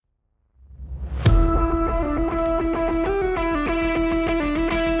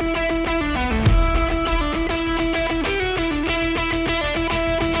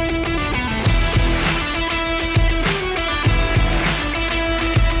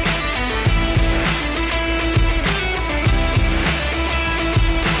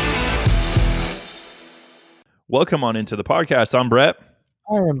Welcome on into the podcast. I'm Brett.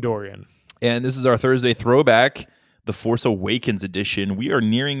 I am Dorian. And this is our Thursday throwback, the Force Awakens edition. We are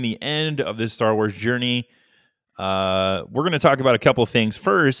nearing the end of this Star Wars journey. We're going to talk about a couple of things.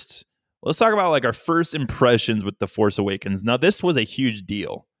 First, let's talk about like our first impressions with the Force Awakens. Now, this was a huge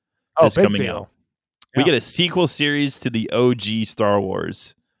deal. Big deal. Out. We get a sequel series to the OG Star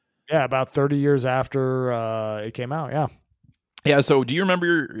Wars. Yeah, about 30 years after it came out, yeah. Yeah, so do you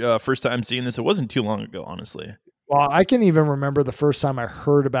remember your first time seeing this? It wasn't too long ago, honestly. Well, I can even remember the first time I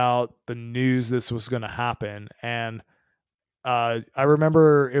heard about the news this was going to happen. And I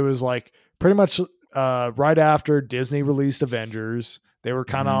remember it was like pretty much right after Disney released Avengers. They were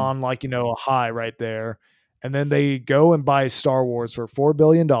kind of on like, a high right there. And then they go and buy Star Wars for $4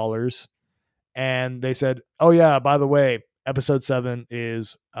 billion. And they said, oh, yeah, by the way, episode 7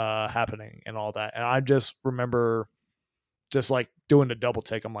 is happening and all that. And I just remember just like doing a double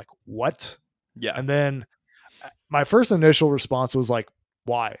take. I'm like, what? Yeah. And then my first initial response was like,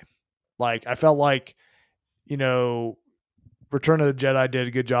 why? Like, I felt like, Return of the Jedi did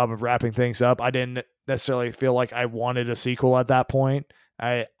a good job of wrapping things up. I didn't necessarily feel like I wanted a sequel at that point.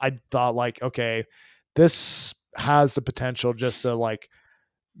 I thought like, okay, this has the potential just to like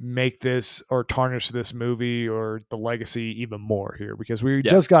make this or tarnish this movie or the legacy even more here, because we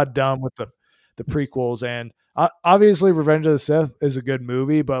just got done with the prequels, and obviously Revenge of the Sith is a good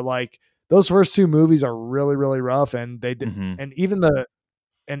movie, but like those first two movies are really, really rough, and they did, and even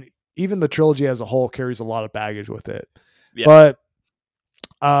the trilogy as a whole carries a lot of baggage with it. Yeah.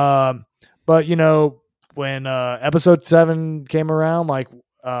 But when episode 7 came around, like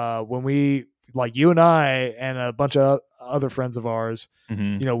when we, like you and I and a bunch of other friends of ours,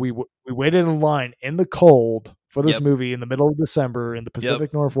 we waited in line in the cold for this movie in the middle of December in the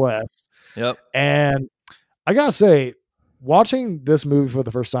Pacific Northwest. Yep. And I gotta say, watching this movie for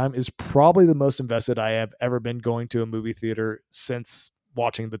the first time is probably the most invested I have ever been going to a movie theater since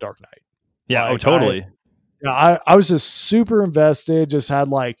watching The Dark Knight. Yeah. Like, totally. I was just super invested, just had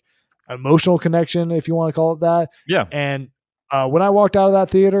like emotional connection, if you want to call it that. Yeah. And when I walked out of that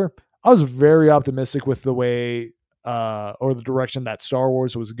theater, I was very optimistic with the way or the direction that Star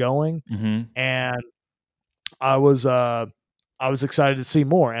Wars was going. And I was excited to see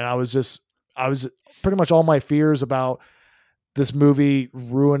more. And I was pretty much all my fears about this movie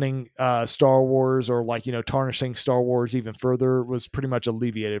ruining Star Wars or like, tarnishing Star Wars even further was pretty much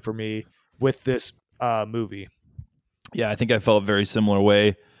alleviated for me with this movie. Yeah, I think I felt a very similar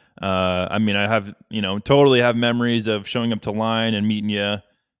way. I mean, I have, totally have memories of showing up to line and meeting you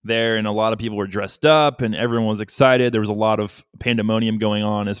there, and a lot of people were dressed up and everyone was excited. There was a lot of pandemonium going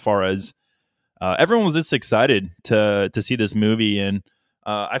on as far as everyone was just excited to see this movie, and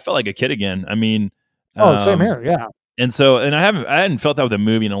I felt like a kid again. I mean, same here, yeah. And so, and I hadn't felt that with a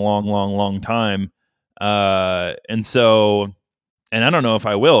movie in a long, long, long time. And I don't know if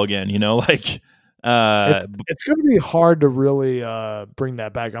I will again. Like it's going to be hard to really bring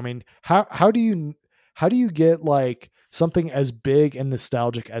that back. I mean, how do you get like something as big and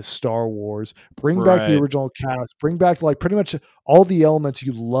nostalgic as Star Wars, bring back the original cast, bring back like pretty much all the elements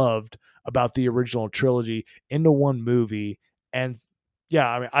you loved about the original trilogy into one movie? And yeah,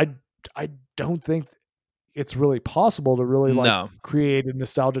 I mean, I don't think it's really possible to really create a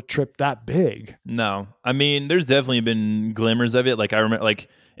nostalgia trip that big. No, I mean, there's definitely been glimmers of it. Like I remember, like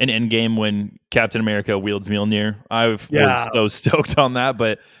in Endgame when Captain America wields Mjolnir, I was so stoked on that.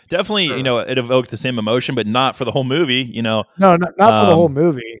 But definitely, it evoked the same emotion, but not for the whole movie. No, not for the whole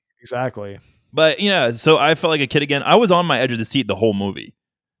movie, exactly. But so I felt like a kid again. I was on my edge of the seat the whole movie.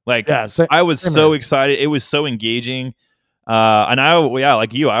 Like I was so excited. It was so engaging. And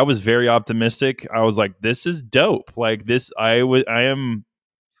like you, I was very optimistic. I was like, this is dope. Like this, I am.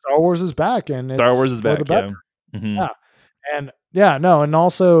 Star Wars is back, and Star Wars is back. Yeah. And and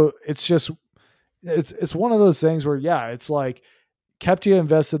also it's just, it's one of those things where, it's like kept you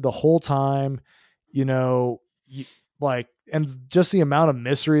invested the whole time, like, and just the amount of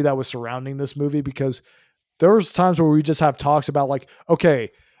mystery that was surrounding this movie, because there was times where we just have talks about like,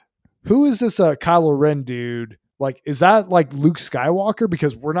 okay, who is this Kylo Ren dude? Like, is that like Luke Skywalker?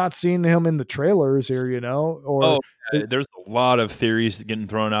 Because we're not seeing him in the trailers here, Or there's a lot of theories getting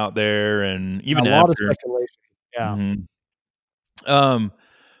thrown out there, and even a lot of speculation. Yeah.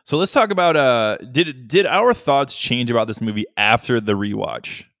 So let's talk about did our thoughts change about this movie after the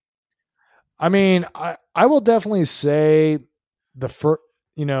rewatch? I mean, I will definitely say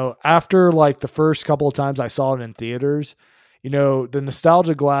after like the first couple of times I saw it in theaters, the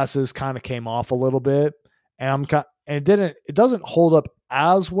nostalgia glasses kind of came off a little bit. And it doesn't hold up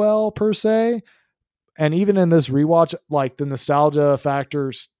as well per se. And even in this rewatch, like the nostalgia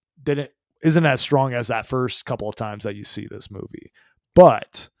factors isn't as strong as that first couple of times that you see this movie.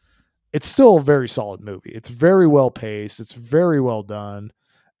 But it's still a very solid movie. It's very well paced. It's very well done.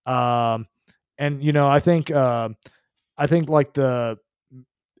 And I think like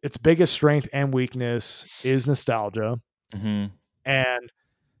its biggest strength and weakness is nostalgia. Mm-hmm. And,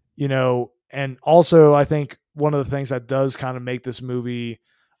 and also I think one of the things that does kind of make this movie,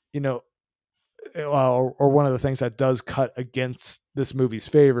 or one of the things that does cut against this movie's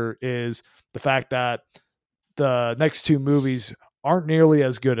favor is the fact that the next two movies aren't nearly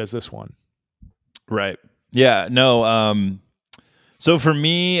as good as this one. Right. Yeah. No. So for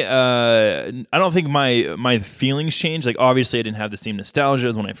me, I don't think my feelings changed. Like, obviously, I didn't have the same nostalgia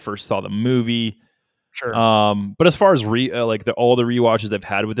as when I first saw the movie. Sure. But as far as all the rewatches I've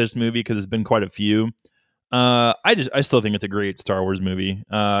had with this movie, because there's been quite a few, I still think it's a great Star Wars movie.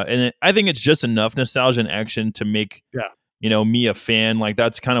 I think it's just enough nostalgia and action to make me a fan. Like,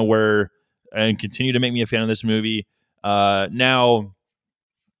 that's kind of where, and continue to make me a fan of this movie. Now,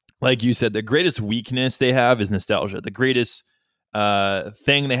 like you said, the greatest weakness they have is nostalgia. The greatest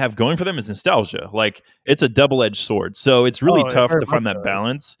thing they have going for them is nostalgia. Like, it's a double-edged sword. So it's really tough to find that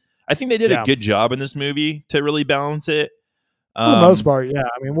balance. I think they did a good job in this movie to really balance it. For the most part, yeah.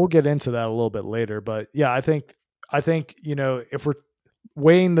 I mean, we'll get into that a little bit later, but yeah, I think if we're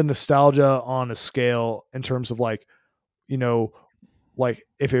weighing the nostalgia on a scale in terms of like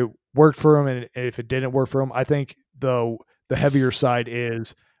if it worked for him and if it didn't work for him, I think the heavier side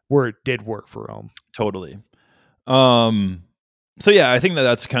is where it did work for him. Totally. So yeah, I think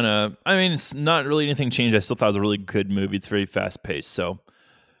that's kind of, I mean, it's not really anything changed. I still thought it was a really good movie. It's very fast paced. So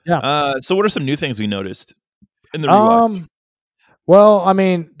yeah. So what are some new things we noticed in the rewatch? Well, I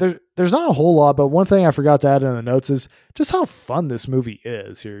mean, there's not a whole lot, but one thing I forgot to add in the notes is just how fun this movie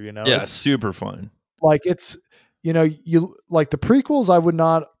is here. Yeah, it's super fun. Like, it's, you like the prequels. I would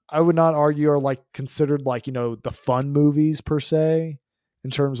not argue are like considered like, the fun movies per se, in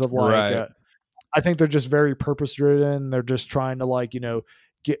terms of like, right. I think they're just very purpose driven. They're just trying to like,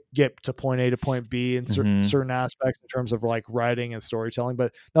 get to point A to point B in certain aspects in terms of like writing and storytelling.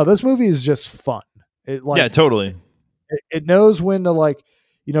 But no, this movie is just fun. Yeah, totally. It knows when to like,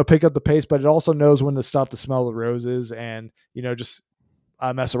 pick up the pace, but it also knows when to stop to smell the roses and, just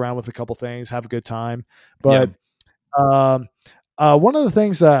mess around with a couple things, have a good time. But one of the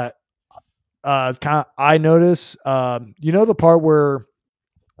things that I notice, the part where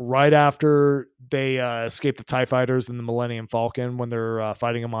right after they escape the TIE fighters and the Millennium Falcon when they're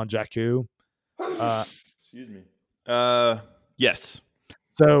fighting them on Jakku. Excuse me. Yes.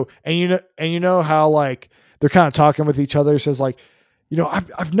 So, and how like they're kind of talking with each other. It says like,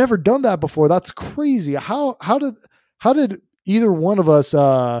 I've never done that before. That's crazy. How did either one of us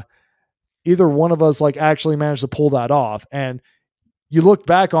like actually manage to pull that off? And you look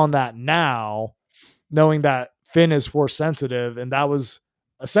back on that now, knowing that Finn is force sensitive, and that was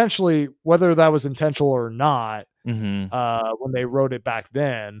essentially, whether that was intentional or not, when they wrote it back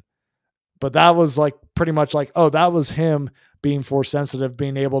then. But that was like pretty much like, oh, that was him being force sensitive,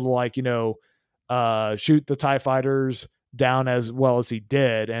 being able to like, shoot the TIE fighters down as well as he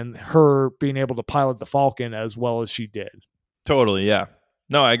did, and her being able to pilot the Falcon as well as she did. Totally. Yeah.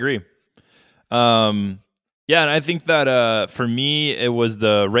 No, I agree. Yeah. And I think that, for me, it was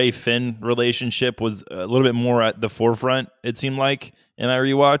the Rey Finn relationship was a little bit more at the forefront. It seemed like in my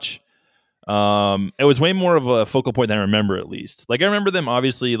rewatch, it was way more of a focal point than I remember, at least. Like, I remember them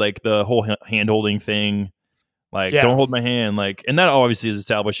obviously like the whole hand holding thing, like, don't hold my hand. Like, and that obviously is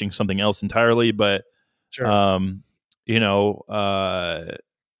establishing something else entirely, but, sure.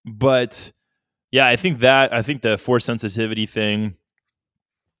 But yeah, I think the force sensitivity thing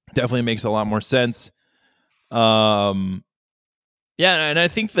definitely makes a lot more sense. Yeah, and I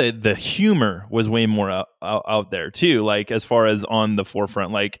think the humor was way more out there too, like as far as on the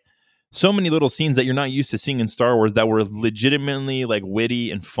forefront, like so many little scenes that you're not used to seeing in Star Wars that were legitimately like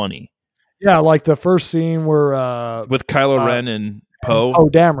witty and funny. Yeah, like the first scene where with Kylo Ren and Poe. Oh,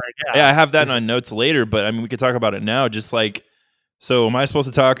 Dameron. Yeah, I have that on notes later, but I mean, we could talk about it now. Just like, so am I supposed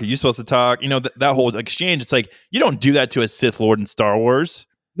to talk? Are you supposed to talk? That whole exchange. It's like, you don't do that to a Sith Lord in Star Wars.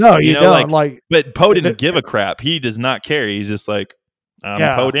 No, you don't. Like, but Poe didn't give a crap. He does not care. He's just like, I'm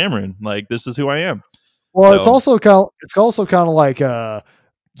Poe Dameron. Like, this is who I am. Well, it's also kind of like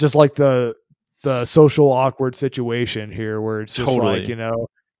just like the social awkward situation here, where it's just like,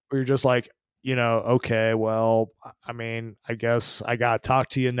 where you're just like, okay, well, I mean, I guess I got to talk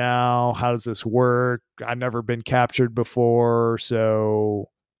to you now. How does this work? I've never been captured before. So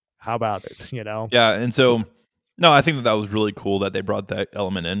how about it? Yeah. And so, no, I think that was really cool that they brought that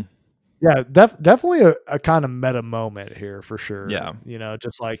element in. Yeah, definitely a kind of meta moment here for sure. Yeah.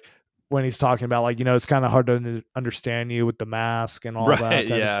 Just like when he's talking about like, it's kind of hard to understand you with the mask and all that Right,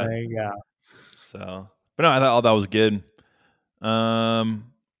 type yeah. of thing. Yeah. So, but no, I thought all that was good.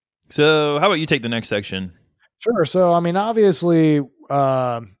 So how about you take the next section? Sure. So, I mean, obviously,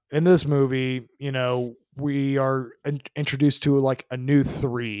 in this movie, we are introduced to like a new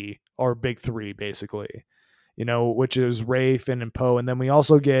three or big three, basically, which is Rey, Finn, and Poe. And then we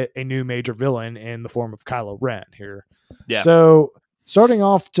also get a new major villain in the form of Kylo Ren here. Yeah. So, starting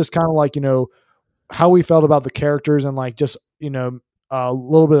off, just kind of like, how we felt about the characters and like just, a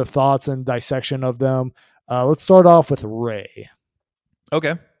little bit of thoughts and dissection of them. Let's start off with Rey.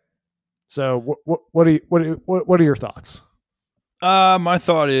 Okay. So what are your thoughts? My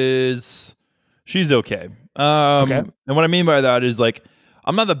thought is she's okay. Okay. And what I mean by that is like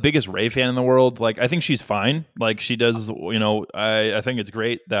I'm not the biggest Rey fan in the world. Like I think she's fine. Like she does, I think it's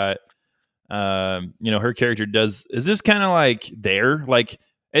great that her character does. Is this kind of like there? Like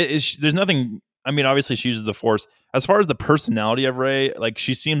there's nothing. I mean, obviously she uses the Force. As far as the personality of Rey, like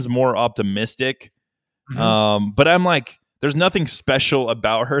she seems more optimistic. Mm-hmm. But I'm like, there's nothing special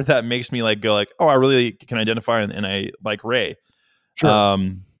about her that makes me like go like, oh, I really can identify and I like Rey. Sure. I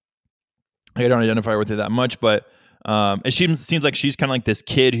don't identify with her that much, but it seems like she's kind of like this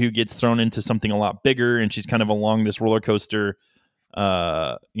kid who gets thrown into something a lot bigger, and she's kind of along this roller coaster,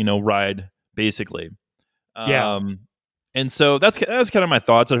 ride basically. Yeah. And so that's kind of my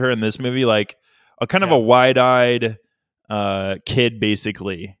thoughts of her in this movie, like a kind of Yeah. a wide-eyed kid,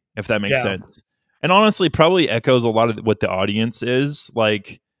 basically, if that makes sense. And honestly, probably echoes a lot of what the audience is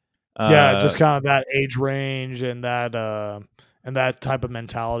like. Just kind of that age range and that type of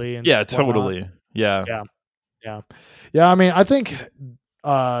mentality. And yeah, totally. Yeah. I mean, I think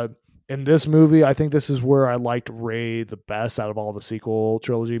in this movie, I think this is where I liked Rey the best out of all the sequel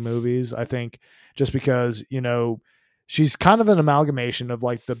trilogy movies. I think just because she's kind of an amalgamation of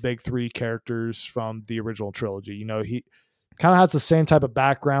like the big three characters from the original trilogy. He kind of has the same type of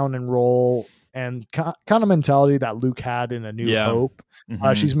background and role and kind of mentality that Luke had in A New Hope.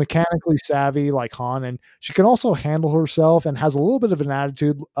 Mm-hmm. She's mechanically savvy like Han, and she can also handle herself and has a little bit of an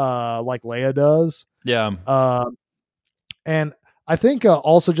attitude like Leia does. Yeah. And I think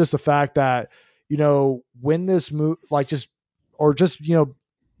also just the fact that, when this movie, like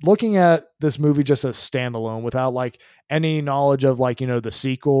looking at this movie just as standalone without like any knowledge of like, the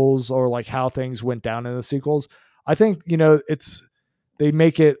sequels or like how things went down in the sequels, I think, they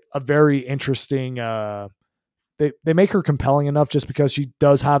make it a very interesting, they make her compelling enough just because she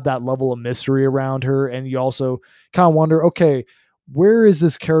does have that level of mystery around her. And you also kind of wonder, okay, where is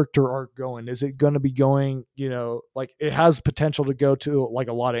this character arc going? Is it going to be going, like it has potential to go to like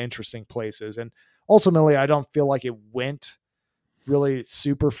a lot of interesting places. And ultimately, I don't feel like it went really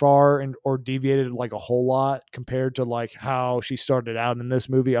super far or deviated like a whole lot compared to like how she started out in this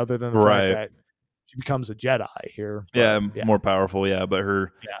movie, other than the fact that she becomes a Jedi here. But, more powerful. Yeah.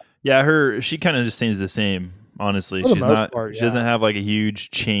 But she kind of just stays the same. Honestly, she's not. She doesn't have like a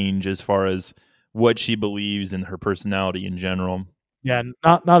huge change as far as what she believes in her personality in general. Yeah,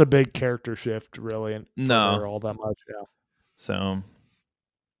 not a big character shift really. No, all that much. Yeah. So,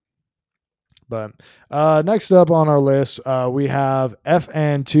 but next up on our list, we have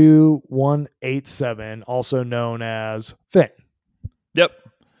FN2187, also known as Finn. Yep.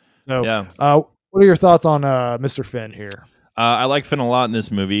 So, what are your thoughts on Mr. Finn here? I like Finn a lot in this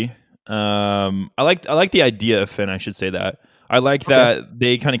movie. I like the idea of Finn. I should say that. I like that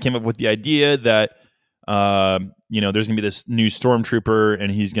they kind of came up with the idea that there's gonna be this new stormtrooper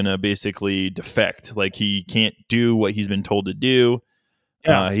and he's gonna basically defect. Like he can't do what he's been told to do.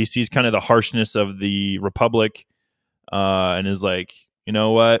 Yeah. He sees kind of the harshness of the Republic, and is like, you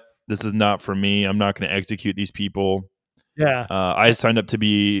know what, this is not for me. I'm not gonna execute these people. Yeah. I signed up to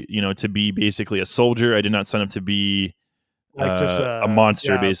be basically a soldier. I did not sign up to be like just a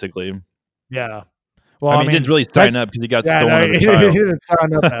monster, basically. Yeah. Well, I mean, he didn't really sign up because he got stolen as a child. He didn't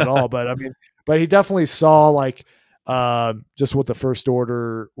sign up at all, but I mean, but he definitely saw like just what the First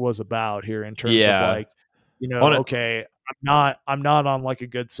Order was about here in terms of like, okay, I'm not on like a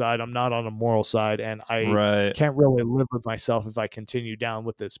good side. I'm not on a moral side, and I can't really live with myself if I continue down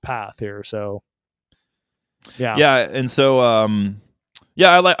with this path here. So, yeah, and so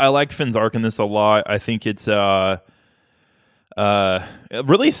I like Finn's arc in this a lot. I think it's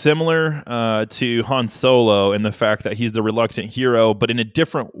really similar to Han Solo in the fact that he's the reluctant hero, but in a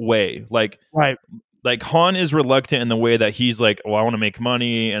different way. Like Han is reluctant in the way that he's like, well, I want to make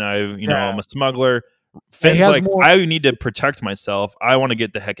money, and I'm a smuggler. Finn's like, I need to protect myself. I want to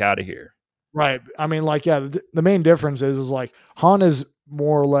get the heck out of here. Right. I mean, like, the main difference is like Han is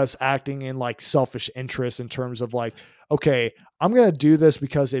more or less acting in like selfish interests in terms of like, okay, I'm going to do this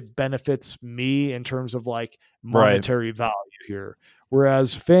because it benefits me in terms of like Right. monetary value here.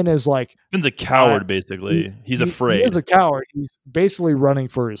 Whereas Finn is like, Finn's a coward, basically. He's he is afraid. a coward. He's basically running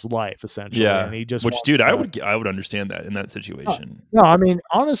for his life, essentially, Yeah. and he just Which, wants dude, to. I would understand that in that situation. No, I mean,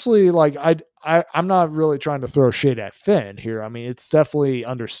 honestly, like I'm not really trying to throw shade at Finn here. I mean, it's definitely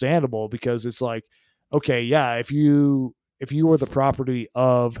understandable because it's like, okay, yeah, if you were the property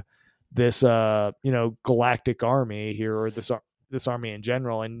of this galactic army here, or this army in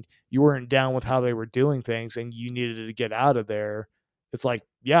general, and you weren't down with how they were doing things and you needed to get out of there, it's like,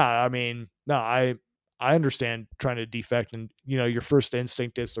 yeah, I mean, no, I understand trying to defect, and your first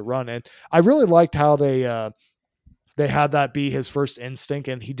instinct is to run. And I really liked how they had that be his first instinct,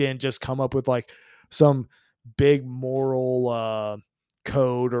 and he didn't just come up with like some big moral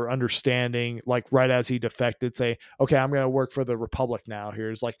code or understanding like right as he defected, say, okay, I'm going to work for the Republic now.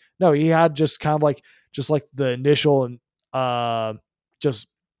 Here's like, no, he had just kind of like the initial and just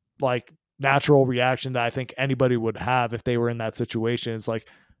like natural reaction that I think anybody would have if they were in that situation. It's like,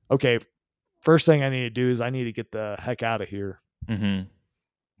 okay, first thing I need to do is I need to get the heck out of here. Mm-hmm.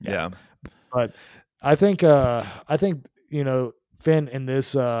 Yeah. But I think Finn in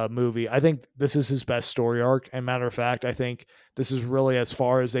this movie, I think this is his best story arc. And matter of fact, I think this is really as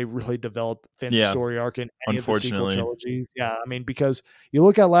far as they really develop Finn's story arc in any of the sequel trilogies. Yeah, I mean, because you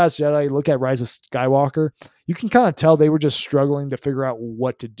look at Last Jedi, you look at Rise of Skywalker, you can kind of tell they were just struggling to figure out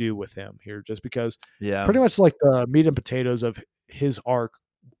what to do with him here, just because pretty much like the meat and potatoes of his arc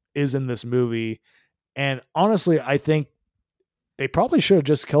is in this movie. And honestly, I think they probably should have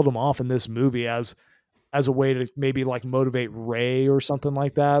just killed him off in this movie as a way to maybe like motivate Rey or something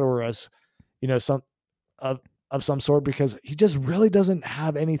like that, or as some of some sort, because he just really doesn't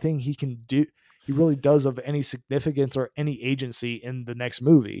have anything he can do. He really does of any significance or any agency in the next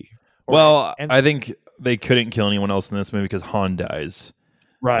movie. I think they couldn't kill anyone else in this movie because Han dies.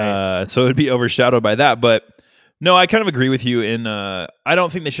 Right. So it'd be overshadowed by that. But no, I kind of agree with you. I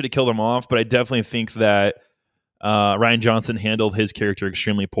don't think they should have killed him off, but I definitely think that Rian Johnson handled his character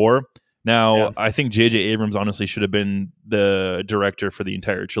extremely poor. Now, I think J.J. Abrams honestly should have been the director for the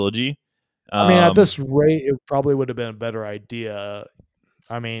entire trilogy. I mean, at this rate, it probably would have been a better idea.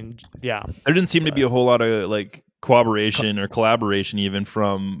 I mean, yeah. There didn't seem to be a whole lot of like cooperation or collaboration even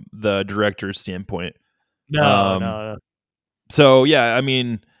from the director's standpoint. No. So, yeah, I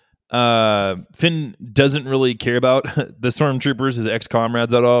mean, Finn doesn't really care about the stormtroopers, his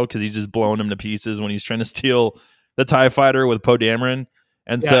ex-comrades at all, because he's just blowing them to pieces when he's trying to steal the TIE fighter with Poe Dameron.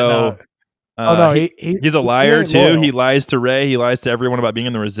 And he's a liar too. Loyal. He lies to Rey. He lies to everyone about being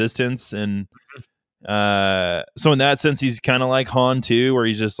in the Resistance. And so in that sense, he's kind of like Han too, where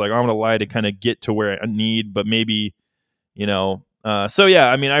he's just like, I'm going to lie to kind of get to where I need, but maybe, so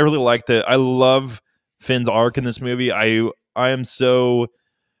yeah, I mean, I really I love Finn's arc in this movie. I am so,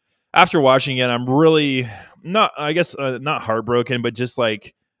 after watching it, I'm really not heartbroken, but just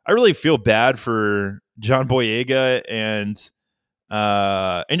like, I really feel bad for John Boyega and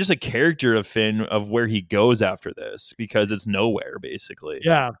just a character of Finn, of where he goes after this, because it's nowhere basically.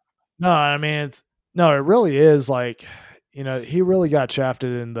 Yeah. No, I mean, it really is like, he really got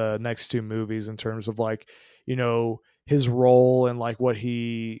shafted in the next two movies in terms of like, his role and like what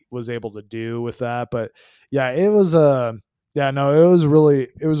he was able to do with that. But yeah, it was it was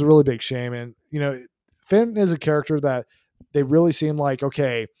a really big shame. And, Finn is a character that they really seem like,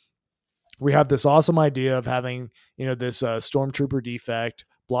 okay, we have this awesome idea of having, this stormtrooper defect,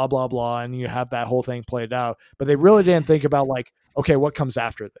 blah, blah, blah. And you have that whole thing played out, but they really didn't think about like, okay, what comes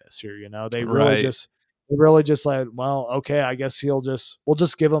after this here? They really just like, well, okay, I guess we'll just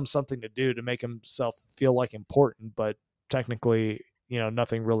give him something to do to make himself feel like important. But technically,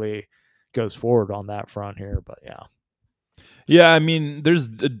 nothing really goes forward on that front here, but yeah. Yeah. I mean, there's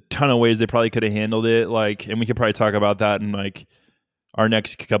a ton of ways they probably could have handled it. Like, and we could probably talk about that in like our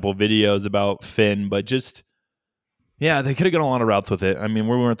next couple of videos about Finn, but just, yeah, they could have gone a lot of routes with it. I mean,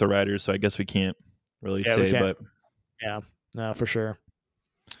 we weren't the writers, so I guess we can't really say, but yeah, no, for sure.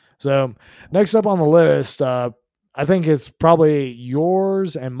 So next up on the list, I think it's probably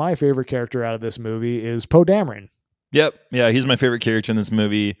yours and my favorite character out of this movie is Poe Dameron. Yep. Yeah, he's my favorite character in this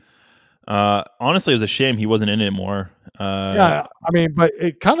movie. Honestly, it was a shame he wasn't in it more. Yeah, I mean, but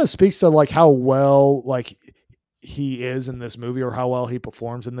it kind of speaks to like how well like he is in this movie, or how well he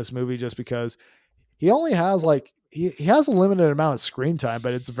performs in this movie, just because he only has like he has a limited amount of screen time,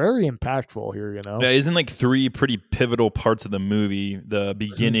 but it's very impactful here, Yeah, he's in like three pretty pivotal parts of the movie: the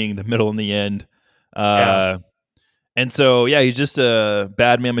beginning, the middle, and the end. And so yeah, he's just a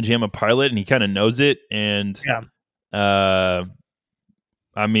bad mamma jamma pilot, and he kind of knows it. And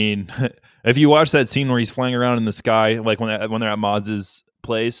I mean, if you watch that scene where he's flying around in the sky, like when they're at Maz's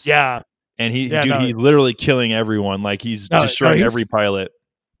place, Yeah, and yeah, dude, no, he's literally killing everyone. Like he's no, destroying every pilot.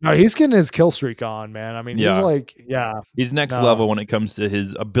 he's getting his kill streak on, man. I mean, he's Yeah, like, yeah, he's next no, level when it comes to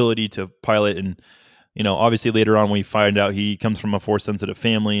his ability to pilot. And obviously later on we find out he comes from a force sensitive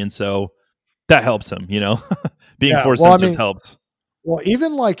family, and so that helps him. Being yeah. force Well, I sensitive mean, helps. well,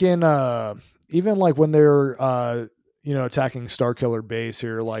 even like when they're attacking Starkiller base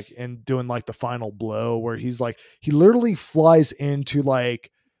here, like and doing like the final blow where he literally flies into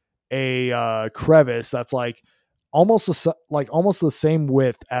like a crevice that's like almost the same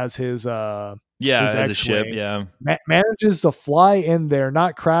width as Yeah, his as a ship. X-wing. Yeah, Manages to fly in there,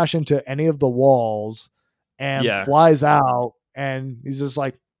 not crash into any of the walls, and yeah, flies out. And he's just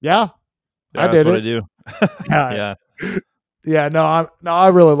like, "Yeah, I yeah. That's did what I it." do. Yeah, Yeah, yeah. I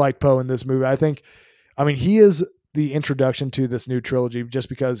really like Poe in this movie. I mean, he is the introduction to this new trilogy just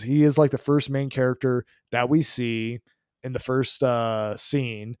because he is like the first main character that we see in the first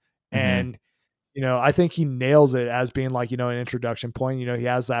scene, hmm and I think he nails it as being like, an introduction point. He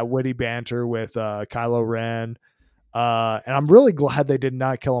has that witty banter with Kylo Ren. And I'm really glad they did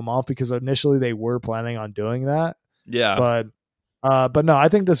not kill him off because initially they were planning on doing that. yeah. But no, I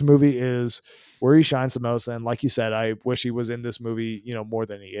think this movie is where he shines the most. And like you said, I wish he was in this movie, more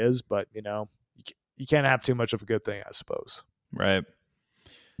than he is. But you can't have too much of a good thing, I suppose. Right.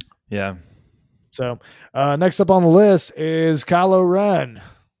 Yeah. So next up on the list is Kylo Ren.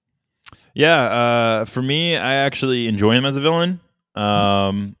 Yeah. For me, I actually enjoy him as a villain.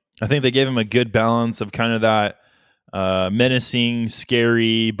 I think they gave him a good balance of kind of that menacing,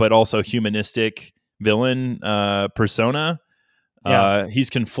 scary, but also humanistic villain persona. Yeah. He's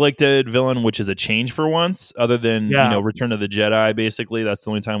conflicted villain, which is a change for once, other than Yeah. Return of the Jedi. Basically, that's the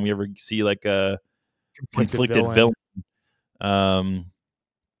only time we ever see like a conflicted Villain. villain.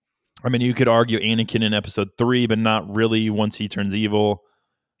 I mean, you could argue Anakin in Episode 3, but not really once he turns evil.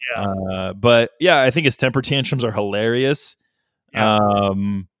 Yeah. But yeah, I think his temper tantrums are hilarious. Yeah.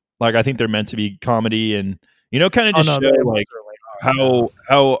 Like I think they're meant to be comedy and kind of Oh just no, show they like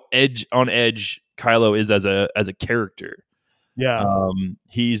how edge Kylo is as a character. Yeah.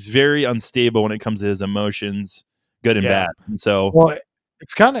 He's very unstable when it comes to his emotions, good and Yeah. bad. And so Well,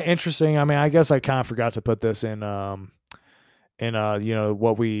 it's kind of interesting. I mean, I guess I kind of forgot to put this in what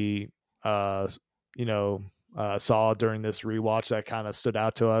we saw during this rewatch that kind of stood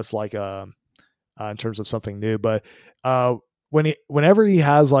out to us like in terms of something new. But whenever he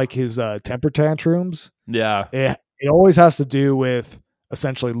has like his temper tantrums, yeah, it always has to do with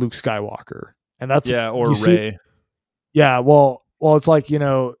essentially Luke Skywalker. And that's or Rey. yeah, well, it's like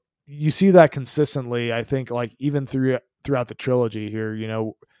you see that consistently. I think like even throughout the trilogy here,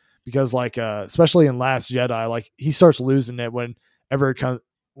 because like especially in Last Jedi, like he starts losing it whenever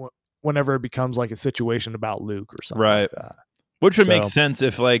it becomes like a situation about Luke or something Right. like that. Which would So- make sense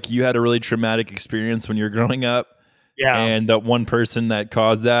if like you had a really traumatic experience when you're growing up, Yeah. and that one person that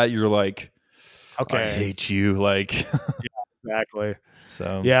caused that, you're like, I Okay. hate you, like. Exactly.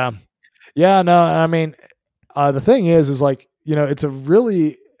 So Yeah. Yeah. No. I mean, the thing is like it's a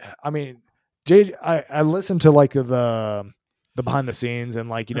really, I mean, I listened to like the behind the scenes and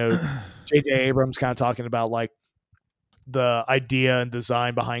like J.J. Abrams kind of talking about like the idea and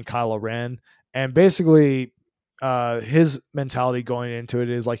design behind Kylo Ren, and basically his mentality going into it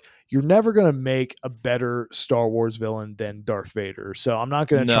is like you're never going to make a better Star Wars villain than Darth Vader. So I'm not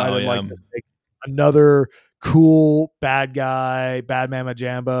going to try to like just make another cool bad guy, bad mama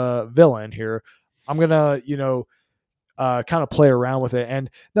jamba villain here. I'm going to kind of play around with it. And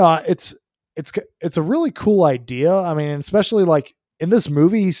no, it's a really cool idea. I mean, especially like in this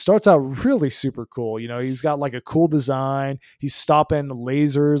movie, he starts out really super cool. He's got like a cool design. He's stopping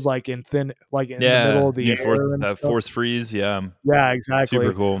lasers like in the middle of the air and force freeze. Yeah. Yeah, exactly.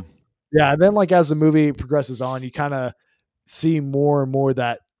 Super cool. Yeah. And then like as the movie progresses on, you kind of see more and more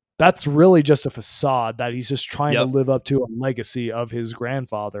that's really just a facade that he's just trying to live up to a legacy of his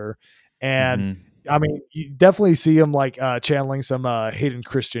grandfather. And I mean, you definitely see him like channeling some Hayden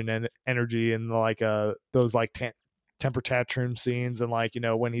Christian energy and like those like temper tantrum scenes and like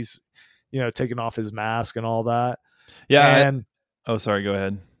when he's taking off his mask and all that. Yeah. And sorry, go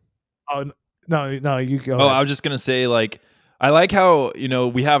ahead. Oh no, you go. I was just gonna say like I like how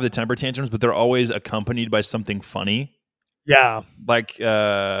we have the temper tantrums, but they're always accompanied by something funny. Yeah, like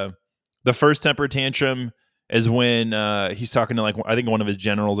the first temper tantrum is when he's talking to like I think one of his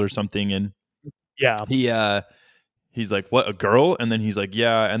generals or something, and yeah, he's like, "What, a girl?" And then he's like,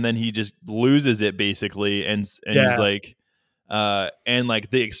 "Yeah," and then he just loses it basically, and he's like, and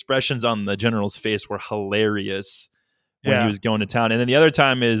like the expressions on the general's face were hilarious when he Yeah. was going to town. And then the other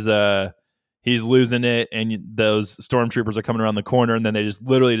time is he's losing it, and those stormtroopers are coming around the corner, and then they just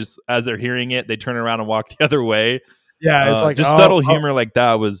literally just as they're hearing it, they turn around and walk the other way. Yeah, it's like, Just subtle humor like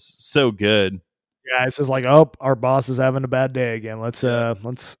that was so good. Yeah, it's just like, oh, our boss is having a bad day again. Let's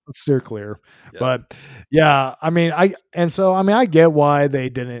steer clear. Yeah. But yeah, I mean, I get why they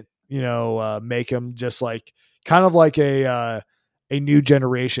didn't, make him just like kind of like a new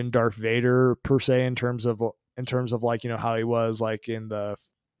generation Darth Vader per se in terms of like, how he was like in the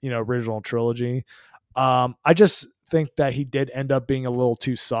original trilogy. I just think that he did end up being a little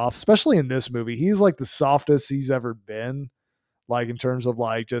too soft, especially in this movie. He's like the softest he's ever been, like in terms of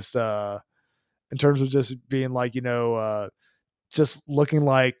like just being like, just looking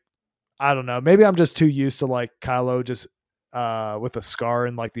like, I don't know, maybe I'm just too used to like Kylo just with a scar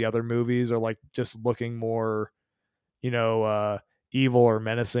in like the other movies, or like just looking more, evil or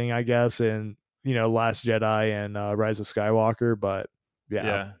menacing, I guess, in, Last Jedi and Rise of Skywalker. But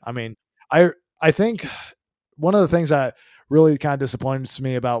yeah. I mean, I think one of the things that really kind of disappoints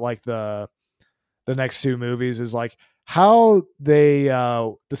me about like the next two movies is like how they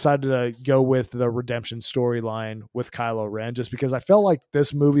decided to go with the redemption storyline with Kylo Ren, just because I felt like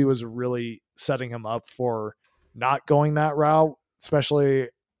this movie was really setting him up for not going that route, especially,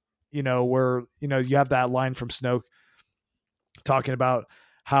 where, you have that line from Snoke talking about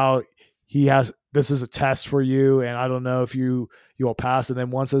how this is a test for you, and I don't know if you'll pass. And then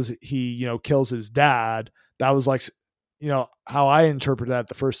once as he, kills his dad, that was like, how I interpreted that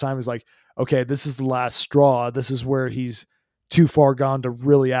the first time is like, okay, this is the last straw. This is where he's too far gone to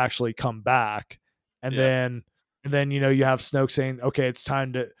really actually come back. And then, you have Snoke saying, okay, it's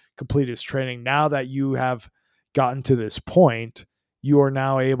time to complete his training. Now that you have gotten to this point, you are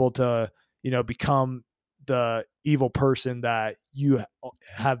now able to, become the evil person that you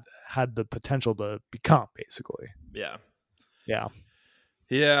have had the potential to become, basically. Yeah. Yeah.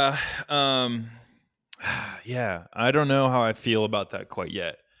 Yeah. Yeah. I don't know how I feel about that quite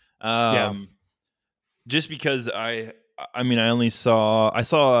yet. Just because I only saw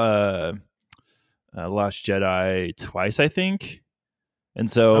Last Jedi twice, I think. And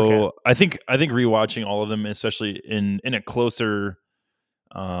so I think rewatching all of them, especially in a closer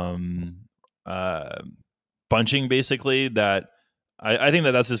bunching, basically, that I think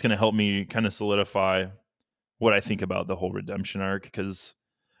that's just going to help me kind of solidify what I think about the whole redemption arc, because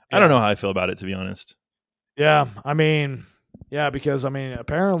I don't know how I feel about it, to be honest. Yeah, I mean, because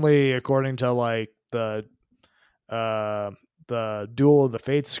apparently, according to like the Duel of the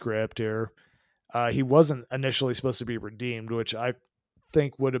Fates script here, he wasn't initially supposed to be redeemed, which I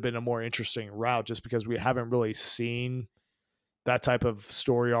think would have been a more interesting route, just because we haven't really seen that type of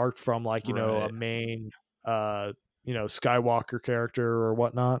story arc from like, a main Skywalker character or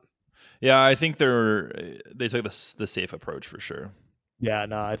whatnot. Yeah, I think they took the safe approach for sure. Yeah,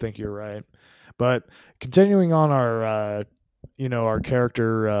 no, I think you're right. But continuing on our our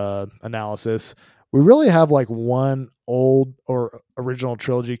character analysis, we really have like one old or original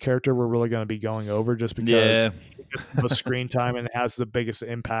trilogy character we're really going to be going over, just because he gets the most screen time and has the biggest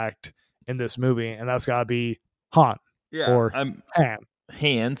impact in this movie, and that's got to be Han. Yeah, or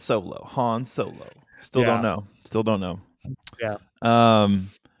Han Solo. Still don't know. Yeah.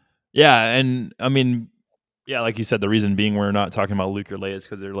 Yeah, and I mean, yeah, like you said, the reason being we're not talking about Luke or Leia is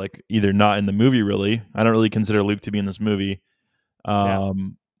because they're like either not in the movie, really. I don't really consider Luke to be in this movie.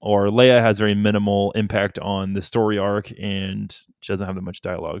 Or Leia has very minimal impact on the story arc, and she doesn't have that much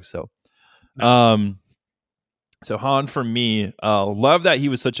dialogue. So, so Han for me, love that he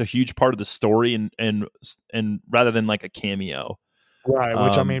was such a huge part of the story, and rather than like a cameo, right?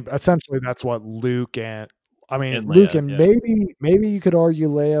 Which essentially that's what Luke and and Luke Leia, and maybe you could argue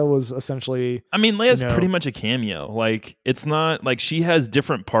Leia was essentially. Leia's pretty much a cameo. Like, it's not like she has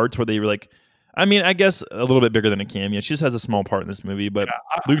different parts where they were like. I guess a little bit bigger than a cameo. She just has a small part in this movie, but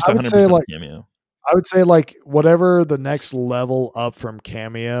Luke's 100% a cameo. I would say like whatever the next level up from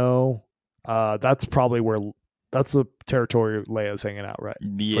cameo, that's probably that's the territory Leia's hanging out for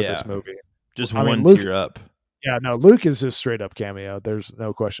this movie. Just one tier up. Yeah, no, Luke is just straight up cameo. There's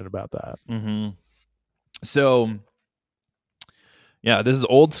no question about that. Mm-hmm. So, yeah, this is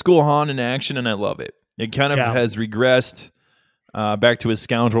old school Han in action, and I love it. It kind of has regressed. Back to his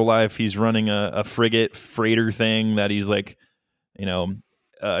scoundrel life. He's running a frigate freighter thing that he's like,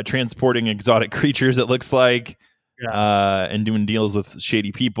 transporting exotic creatures, it looks like, and doing deals with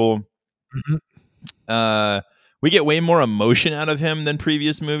shady people. Mm-hmm. We get way more emotion out of him than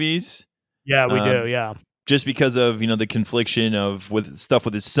previous movies. Yeah, we do. Yeah. Just because of, the confliction with stuff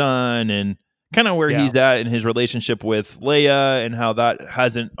with his son and kind of where he's at in his relationship with Leia, and how that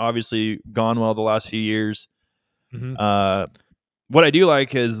hasn't obviously gone well the last few years. Mhm. What I do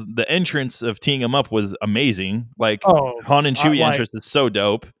like is the entrance of teeing them up was amazing. Like Oh, Han and Chewie like, entrance is so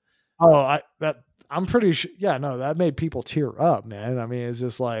dope. I'm pretty sure. Yeah, no, that made people tear up, man. I mean, it's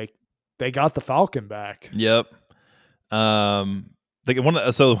just like they got the Falcon back. Yep. So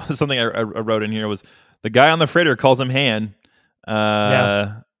something I wrote in here was the guy on the freighter calls him Han,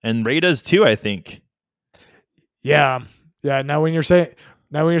 and Rey does too, I think. Yeah, yeah. Now when you're saying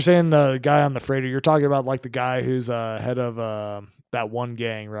the guy on the freighter, you're talking about like the guy who's head of that one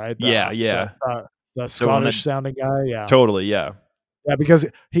gang, right? The Scottish sounding guy. Yeah, totally. Yeah, yeah. Because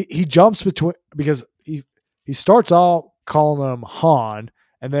he jumps between, because he starts out calling him Han,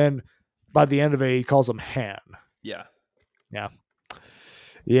 and then by the end of it, he calls him Han. Yeah.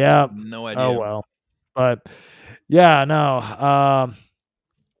 No idea. Oh well, but yeah, no.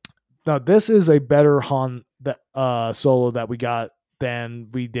 No, this is a better Han Solo that we got than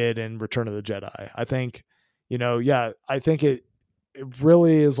we did in Return of the Jedi. I think, I think it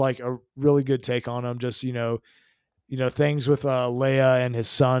really is like a really good take on him. Just things with Leia and his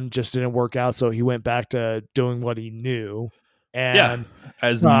son just didn't work out, so he went back to doing what he knew. And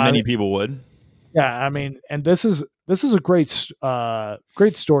as many people would. Yeah, I mean, and this is a great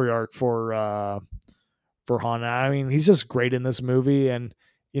story arc for Han. I mean, he's just great in this movie, and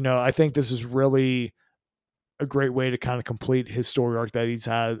I think this is really a great way to kind of complete his story arc that he's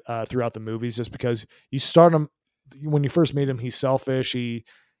had throughout the movies. Just because you start him when you first meet him, he's selfish. He,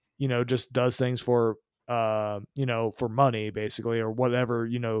 just does things for for money basically, or whatever,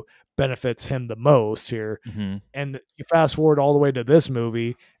 benefits him the most here. Mm-hmm. And you fast forward all the way to this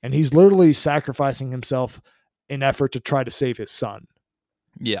movie, and he's literally sacrificing himself in effort to try to save his son.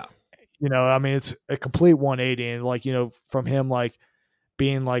 Yeah. I mean, it's a complete 180. And like, from him, like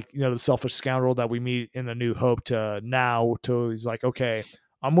being like, the selfish scoundrel that we meet in A New Hope to now to he's like, okay,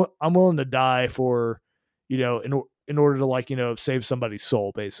 I'm willing to die for, in order to like, save somebody's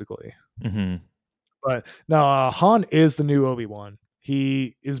soul basically. Mm-hmm. But no, Han is the new Obi-Wan.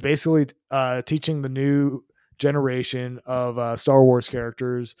 He is basically teaching the new generation of Star Wars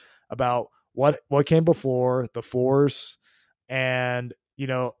characters about what came before, the Force, and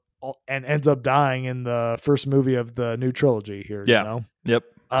and ends up dying in the first movie of the new trilogy here. Yeah. Yep.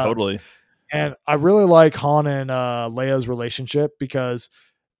 Totally. And I really like Han and Leia's relationship because,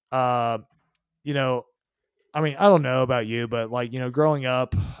 I mean, I don't know about you, but like, growing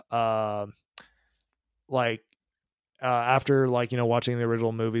up, after like, watching the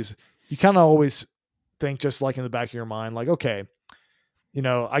original movies, you kind of always think just like in the back of your mind, like, okay,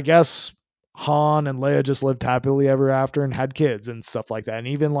 I guess Han and Leia just lived happily ever after and had kids and stuff like that. And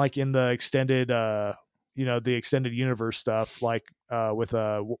even like in the extended, the extended universe stuff, like with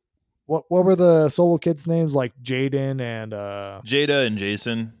what were the Solo kids' names? Like Jada and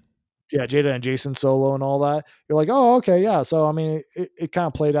Jason. Yeah, Jada and Jason Solo and all that. You're like, oh, okay, yeah. So I mean, it kind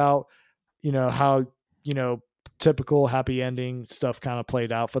of played out, how typical happy ending stuff kind of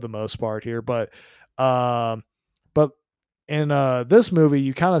played out for the most part here, but in this movie,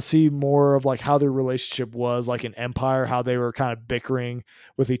 you kind of see more of like how their relationship was like in Empire, how they were kind of bickering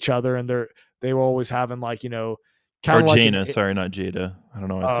with each other, and they were always having like, kind of like Jaina, sorry, not Jada. I don't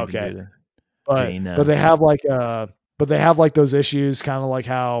know. I was thinking Jada. But they have like those issues, kind of like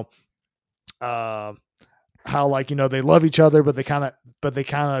how like, they love each other, but they kind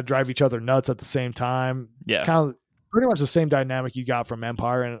of drive each other nuts at the same time. Yeah, kind of pretty much the same dynamic you got from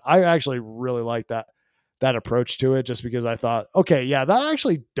Empire, and I actually really like that approach to it, just because I thought, okay, yeah, that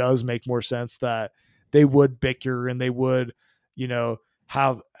actually does make more sense that they would bicker and they would,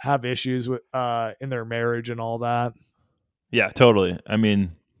 have issues with in their marriage and all that. Yeah, totally. I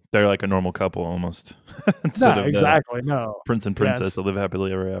mean, they're like a normal couple almost. No, exactly. No, prince and princess that live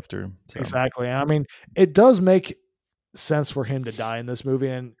happily ever after. So. Exactly. I mean, it does make sense for him to die in this movie,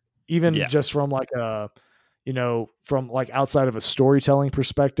 and even just from like from like outside of a storytelling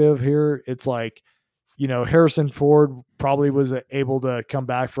perspective here, it's like, Harrison Ford probably was able to come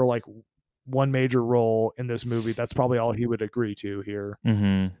back for like one major role in this movie. That's probably all he would agree to here.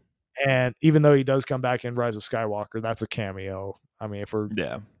 Mm-hmm. And even though he does come back in Rise of Skywalker, that's a cameo. I mean, if we're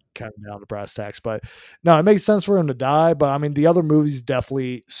kind of down to brass tacks, but no, it makes sense for him to die. But I mean, the other movies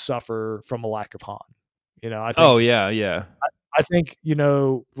definitely suffer from a lack of Han. I think, I think,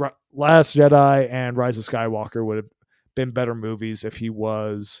 Last Jedi and Rise of Skywalker would have been better movies if he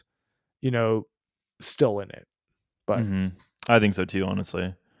was, still in it. But I think so too,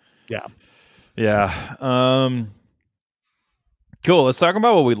 honestly. Yeah. Cool. Let's talk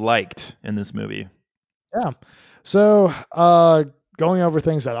about what we liked in this movie. Yeah. So, going over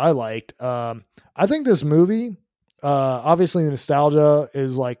things that I liked, I think this movie obviously nostalgia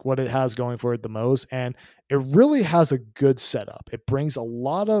is like what it has going for it the most, and it really has a good setup. It brings a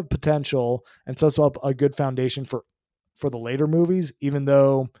lot of potential and sets up a good foundation for the later movies, even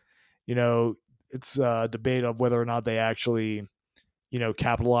though, you know, it's a debate of whether or not they actually, you know,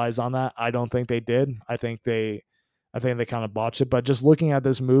 capitalize on that. I don't think they did. I think they kind of botched it. But just looking at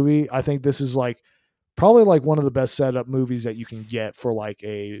this movie, I think this is like probably like one of the best setup movies that you can get for like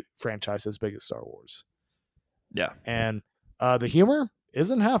a franchise as big as Star Wars. Yeah. And the humor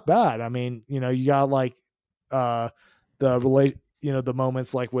isn't half bad. I mean, you know, you got like the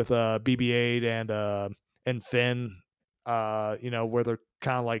moments like with BB-8 and Finn, you know, where they're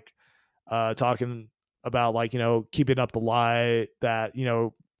kind of like talking about like, you know, keeping up the lie that, you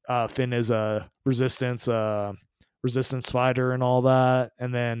know, Finn is a resistance fighter and all that.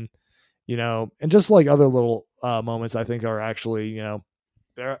 And then, you know, and just like other little moments I think are actually, you know,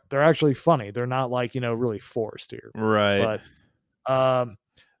 they're actually funny. They're not like, you know, really forced here. Right. But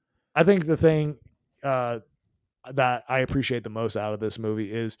I think the thing that I appreciate the most out of this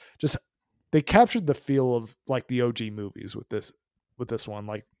movie is just they captured the feel of like the OG movies with this one.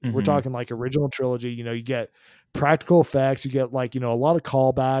 Like we're talking like original trilogy, you know, you get practical effects, you get like, you know, a lot of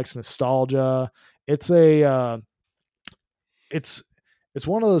callbacks, nostalgia. It's it's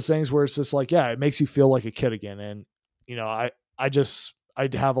one of those things where it's just like, yeah, it makes you feel like a kid again. And, you know, I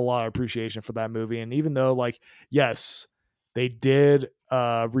have a lot of appreciation for that movie. And even though like, yes, they did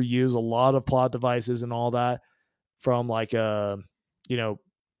reuse a lot of plot devices and all that from like, you know,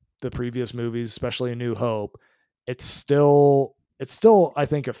 the previous movies, especially A New Hope, it's still, I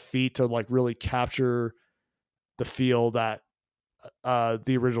think, a feat to like really capture the feel that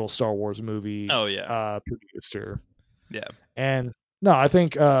the original Star Wars movie produced here. Yeah. And no, I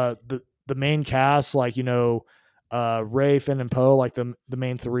think the main cast, like, you know, Rey, Finn, and Poe, like the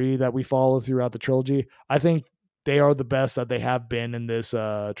main three that we follow throughout the trilogy, I think they are the best that they have been in this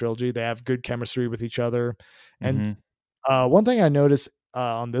trilogy. They have good chemistry with each other. And one thing I noticed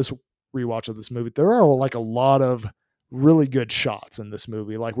on this rewatch of this movie, there are like a lot of really good shots in this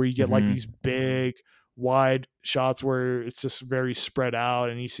movie, like where you get like these big wide shots where it's just very spread out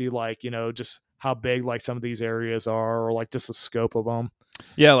and you see like, you know, just how big like some of these areas are, or like just the scope of them.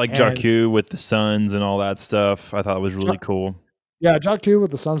 Yeah, like Jakku with the suns and all that stuff. I thought it was really cool. Yeah, Jakku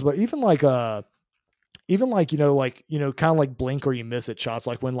with the suns, but even like you know, kind of like blink or you miss it shots,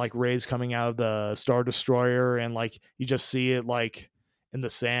 like when like Rey's coming out of the Star Destroyer and like you just see it like in the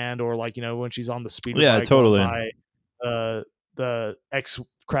sand, or like, you know, when she's on the speeder bike totally by the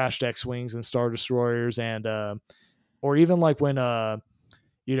crashed X-wings and Star Destroyers, and or even like when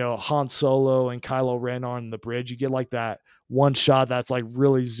you know, Han Solo and Kylo Ren are on the bridge, you get like that one shot that's like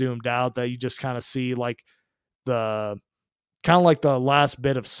really zoomed out that you just kind of see like the kind of like the last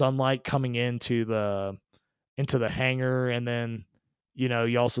bit of sunlight coming into the hangar, and then, you know,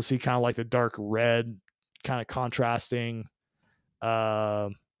 you also see kind of like the dark red kind of contrasting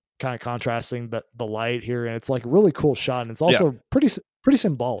the light here, and it's like a really cool shot, and it's also pretty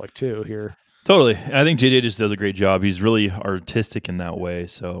symbolic too here. Totally. I think JJ just does a great job. He's really artistic in that way.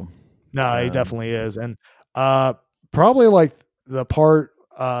 So no, he definitely is. And probably like the part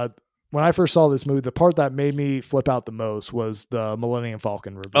when I first saw this movie, the part that made me flip out the most was the Millennium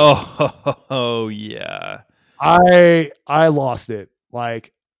Falcon reveal. Oh yeah. I lost it.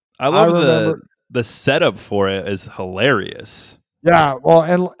 Like I love the setup for it is hilarious. Yeah, well,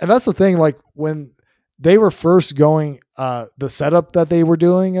 and that's the thing, like when they were first going the setup that they were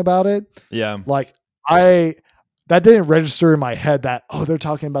doing about it. Yeah. Like that didn't register in my head that, oh, they're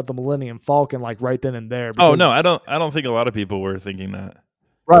talking about the Millennium Falcon like right then and there. Because, no, I don't think a lot of people were thinking that.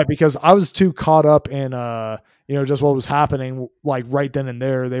 Right, because I was too caught up in you know, just what was happening like right then and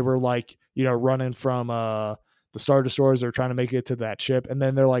there. They were like, you know, running from the Star Destroyers, they're trying to make it to that ship, and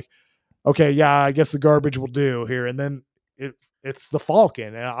then they're like, okay, yeah, I guess the garbage will do here, and then it's the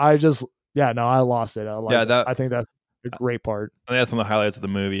Falcon, and I lost it. I think that's a great part. I think that's one of the highlights of the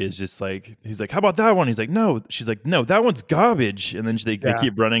movie is just like, he's like, how about that one? He's like, no. She's like, no, that one's garbage. And then they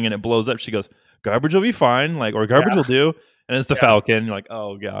keep running and it blows up. She goes, garbage will be fine. Like, or garbage will do. And it's the Falcon. You're like,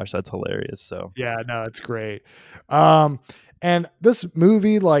 oh gosh, that's hilarious. So yeah, no, it's great. And this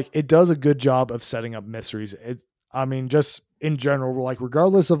movie, like, it does a good job of setting up mysteries. I mean, just in general, like,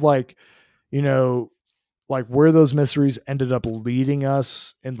 regardless of like, you know, like where those mysteries ended up leading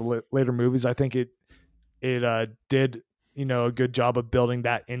us in the later movies, I think it did, you know, a good job of building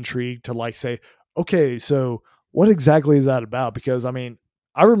that intrigue to like say, okay, so what exactly is that about? Because I mean,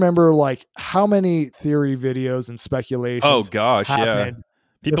 I remember like how many theory videos and speculations. Oh gosh, yeah.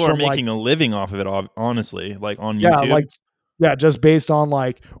 People are making a living off of it, honestly, like on YouTube. Yeah, just based on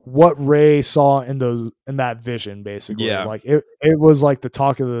like what Ray saw in that vision, basically. Yeah. Like it was like the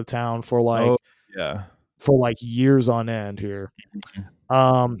talk of the town for Oh, yeah. years on end here. Mhm.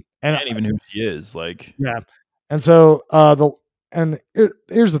 And And even who she is, like, yeah, and so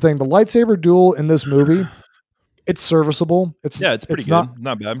here's the thing: the lightsaber duel in this movie, it's serviceable. yeah, it's pretty It's not. good.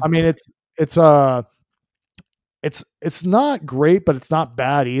 Not bad. I mean, it's not great, but it's not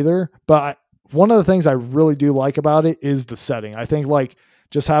bad either. But one of the things I really do like about it is the setting. I think like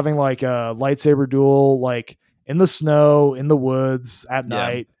just having like a lightsaber duel, like in the snow, in the woods at Yeah.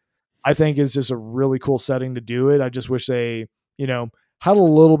 night, I think is just a really cool setting to do it. I just wish they, had a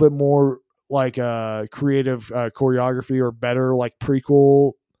little bit more like creative choreography or better like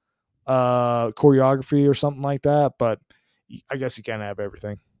prequel choreography or something like that. But I guess you can't have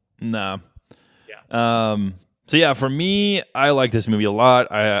everything. Nah. Yeah. So yeah, for me, I like this movie a lot.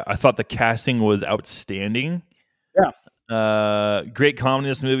 I thought the casting was outstanding. Yeah. Great comedy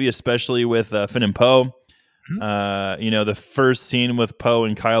in this movie, especially with Finn and Poe. Mhm. The first scene with Poe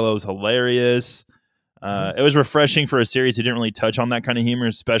and Kylo is hilarious. Mhm. It was refreshing for a series who didn't really touch on that kind of humor,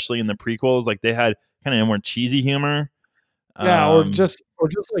 especially in the prequels. Like they had kind of more cheesy humor. Yeah, or just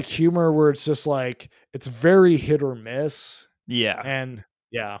like humor where it's just like it's very hit or miss. Yeah. And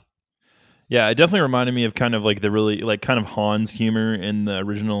yeah. Yeah, it definitely reminded me of kind of like the really like kind of Han's humor in the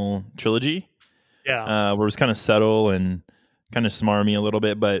original trilogy. Yeah. Where it was kind of subtle and kind of smarmy a little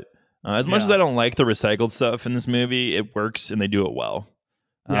bit. But as much as Yeah. I don't like the recycled stuff in this movie, it works and they do it well.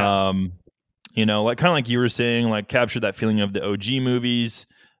 Yeah. Like kind of like you were saying, like capture that feeling of the OG movies,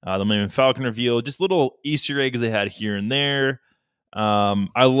 the Millennium Falcon reveal, just little Easter eggs they had here and there.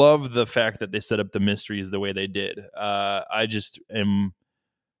 I love the fact that they set up the mysteries the way they did. I just am.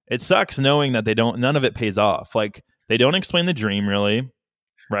 It sucks knowing that none of it pays off. Like they don't explain the dream really,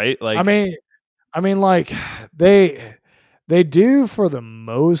 right? Like I mean, like they do for the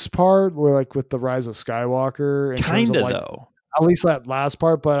most part, like with the Rise of Skywalker in terms of kinda like though. at least that last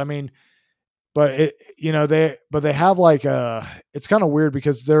part. But I mean, but they have like it's kind of weird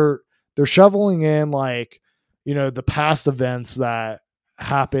because they're shoveling in like the past events that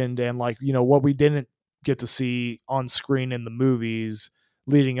happened and like what we didn't get to see on screen in the movies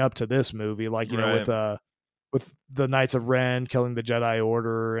leading up to this movie, like Right. with the Knights of Ren killing the Jedi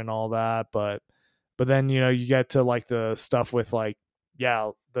Order and all that. But then you get to like the stuff with like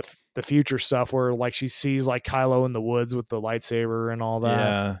the future stuff where like she sees like Kylo in the woods with the lightsaber and all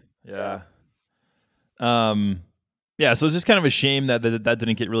that. Yeah. Yeah, so it's just kind of a shame that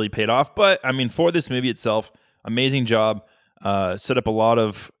didn't get really paid off. But I mean, for this movie itself, amazing job. Set up a lot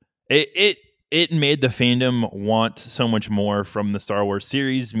of it. It made the fandom want so much more from the Star Wars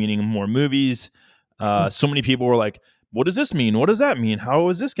series, meaning more movies. So many people were like, "What does this mean? What does that mean? How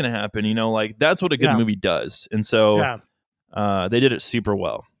is this going to happen?" Like that's what a good Yeah. movie does. And so Yeah. they did it super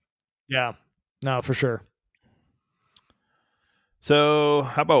well. Yeah. No, for sure. So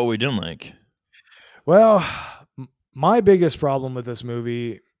how about what we didn't like? Well, my biggest problem with this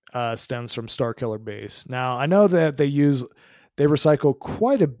movie stems from Starkiller Base. Now, I know that they recycle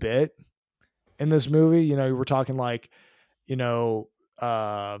quite a bit in this movie. We're talking like,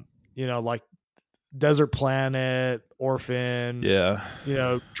 like Desert Planet, Orphan, Yeah.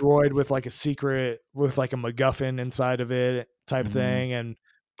 droid with like a secret, with like a MacGuffin inside of it type thing. And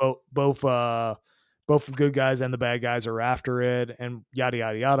both the good guys and the bad guys are after it and yada,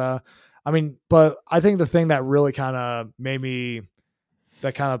 yada, yada. I mean, but I think the thing that really kind of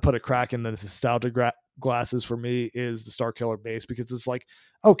put a crack in the nostalgia glasses for me is the Starkiller Base, because it's like,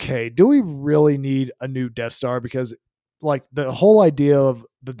 okay, do we really need a new Death Star? Because like the whole idea of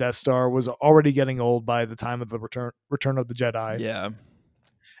the Death Star was already getting old by the time of the Return of the Jedi. Yeah. And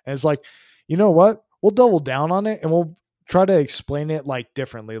it's like, you know what? We'll double down on it and we'll try to explain it like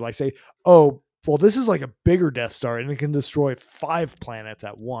differently. Like say, oh, well, this is like a bigger Death Star and it can destroy 5 planets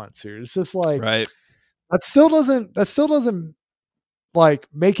at once here. It's just like, right. That still doesn't like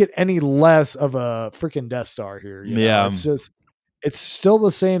make it any less of a freaking Death Star here. Yeah. It's still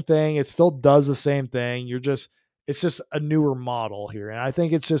the same thing. It still does the same thing. It's just a newer model here. And I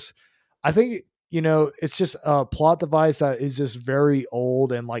think it's just a plot device that is just very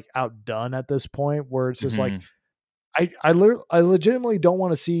old and like outdone at this point, where it's just like, I legitimately don't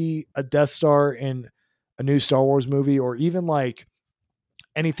want to see a Death Star in a new Star Wars movie, or even like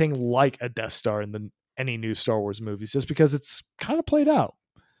anything like a Death Star in any new Star Wars movies, just because it's kind of played out.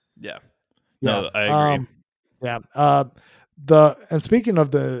 Yeah. Yeah. No, I agree. Yeah. And speaking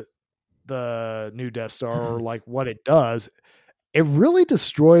of the new Death Star, or like what it does, it really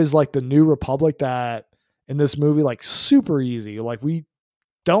destroys like the New Republic that in this movie, like super easy. Like we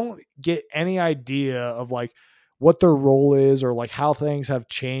don't get any idea of like what their role is, or like how things have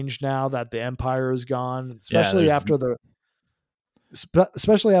changed now that the Empire is gone, especially there's after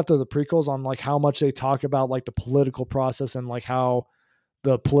the prequels, on like how much they talk about like the political process and like how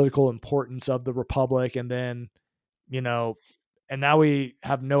the political importance of the Republic. And then, you know, and now we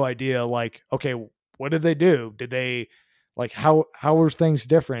have no idea, like, okay, what did they do? Did they, like, how were things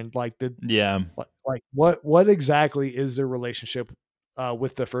different? Like, yeah. like what exactly is their relationship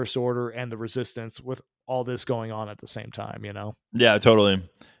with the First Order and the Resistance, with all this going on at the same time, you know? Yeah, totally.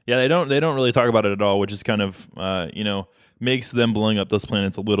 Yeah, they don't really talk about it at all, which is kind of makes them blowing up those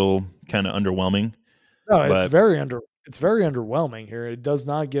planets a little kind of underwhelming. No, But it's very underwhelming here. It does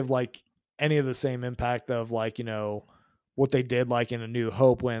not give like any of the same impact of, like, you know, what they did like in A New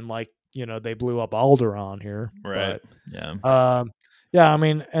Hope, when, like, you know, they blew up Alderaan here. right, yeah, Yeah, I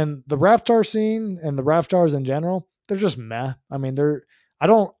mean, and the Raftar scene and the Raftars in general, they're just meh. I mean, I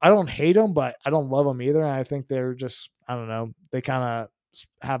don't hate them, but I don't love them either. And I think they're just, I don't know, they kind of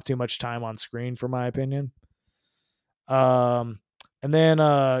have too much time on screen, for my opinion. And then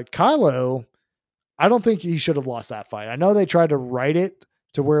Kylo, I don't think he should have lost that fight. I know they tried to write it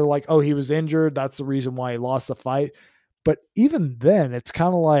to where, like, oh, he was injured, that's the reason why he lost the fight. But even then, it's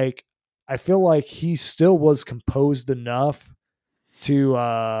kind of like, I feel like he still was composed enough to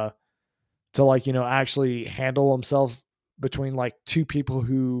like, you know, actually handle himself between like two people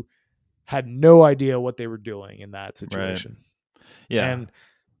who had no idea what they were doing in that situation. right. Yeah,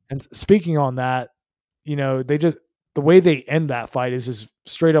 And speaking on that, you know, the way they end that fight is just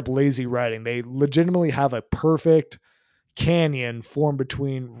straight up lazy writing. They legitimately have a perfect canyon formed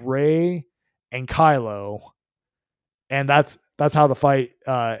between Rey and Kylo, and that's how the fight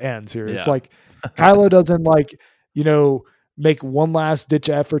ends here. Yeah. It's like Kylo doesn't, like, you know, make one last ditch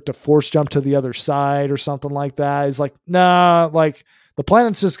effort to force jump to the other side or something like that. He's like, nah, like, the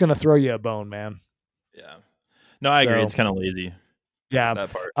planet's just gonna throw you a bone, man. yeah. No, I agree. So, It's kind of lazy. yeah.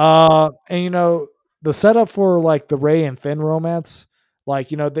 That part. And, you know, the setup for like the Rey and Finn romance,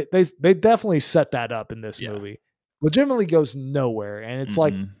 like, you know, they definitely set that up in this movie. Legitimately goes nowhere, and it's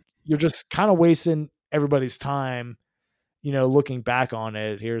like you're just kind of wasting everybody's time, you know, looking back on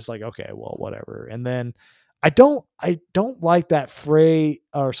it. Here's like, okay, well, whatever. And then I don't like that Rey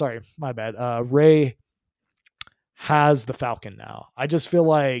has the Falcon now. I just feel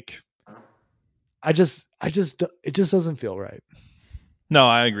like it just doesn't feel right. No,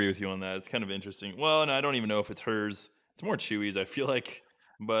 I agree with you on that. It's kind of interesting. Well, and I don't even know if it's hers. It's more Chewie's, I feel like.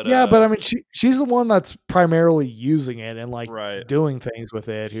 But yeah, but I mean, she's the one that's primarily using it and like right. doing things with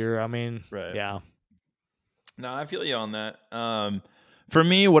it here. I mean, Right. yeah. No, I feel you on that. For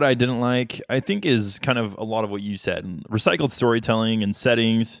me, what I didn't like, I think, is kind of a lot of what you said: recycled storytelling and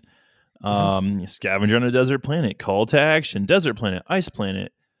settings. Scavenger on a desert planet, call to action, desert planet, ice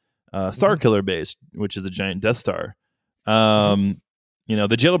planet, Star Killer base, which is a giant Death Star. You know,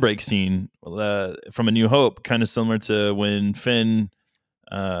 the jailbreak scene from A New Hope, kind of similar to when Finn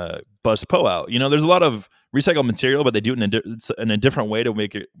busts Poe out. You know, there's a lot of recycled material, but they do it in a different way to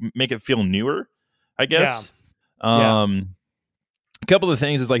make it feel newer, I guess. Yeah. A couple of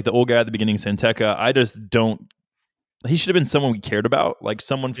things is like the old guy at the beginning, Santeca. I just don't. He should have been someone we cared about, like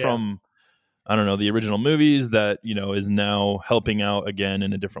someone from, I don't know, the original movies that, you know, is now helping out again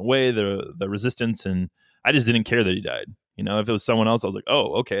in a different way, the Resistance. And I just didn't care that he died. You know, if it was someone else, I was like,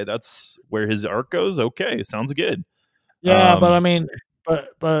 oh, okay, that's where his arc goes. Okay, sounds good. Yeah, but I mean,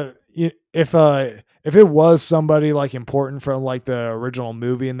 but if it was somebody like important from like the original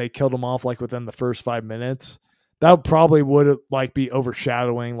movie and they killed him off like within the first 5 minutes, that probably would like be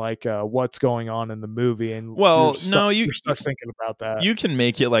overshadowing like what's going on in the movie. And well, you're stuck thinking about that. You can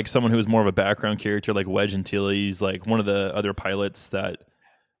make it like someone who's more of a background character, like Wedge Antilles, like one of the other pilots that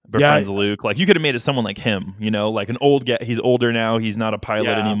befriends Luke. Like, you could have made it someone like him, you know, like an old guy. He's older now. He's not a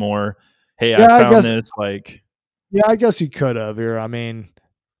pilot anymore. Hey, I found this. Like, yeah, I guess you could have here. I mean,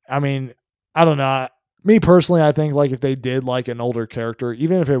 I don't know. Me personally, I think like if they did like an older character,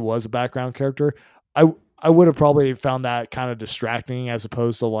 even if it was a background character, I would have probably found that kind of distracting, as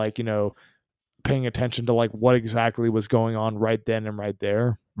opposed to like, you know, paying attention to like what exactly was going on right then and right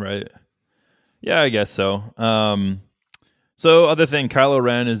there. Right. Yeah, I guess so. So other thing, Kylo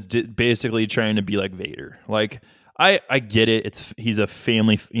Ren is basically trying to be like Vader. Like, I get it. He's a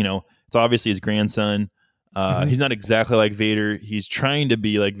family, you know, it's obviously his grandson. He's not exactly like Vader. He's trying to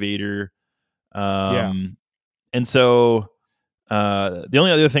be like Vader. And so the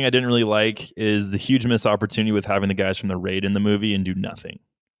only other thing I didn't really like is the huge missed opportunity with having the guys from the raid in the movie and do nothing.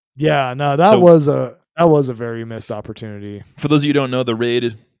 Yeah, no, that was a very missed opportunity. For those of you who don't know, the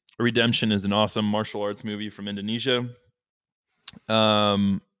Raid Redemption is an awesome martial arts movie from Indonesia.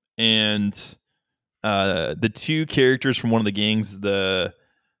 And the two characters from one of the gangs, the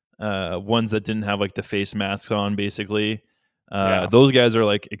ones that didn't have like the face masks on, basically, Yeah. those guys are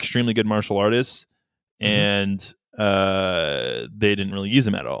like extremely good martial artists, Mhm. and they didn't really use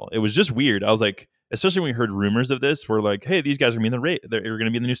them at all. It was just weird. I was like, especially when we heard rumors of this, we're like, hey, these guys are gonna be in they're going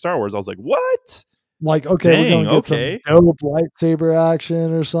to be in the new Star Wars. I was like, what? Like, okay, we're Dang, gonna get some okay. dope lightsaber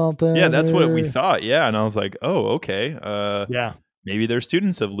action or something. Yeah, that's what we here. thought. Yeah, and I was like, oh, okay. Yeah. Maybe they're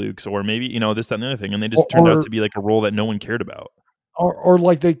students of Luke's, or maybe this, that, and the other thing, and they just turned out to be like a role that no one cared about. Or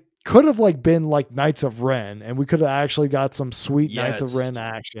like they could have like been like Knights of Ren, and we could have actually got some sweet Knights of Yes. Ren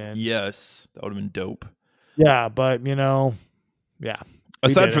action. Yes, that would have been dope. Yeah, but yeah.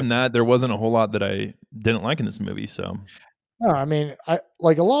 Aside from that, there wasn't a whole lot that I didn't like in this movie. So No, I mean, I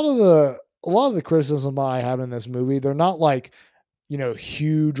like a lot of the criticism I have in this movie. They're not like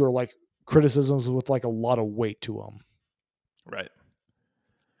huge or like criticisms with like a lot of weight to them. right.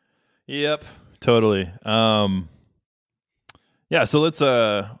 Yep, totally. Yeah, so let's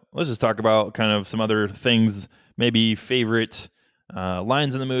just talk about kind of some other things, maybe favorite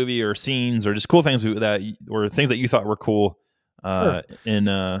lines in the movie or scenes or just cool things or things that you thought were cool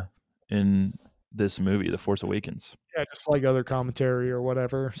in this movie, The Force Awakens. Yeah, just like other commentary or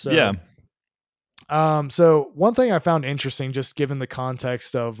whatever. So yeah. So one thing I found interesting, just given the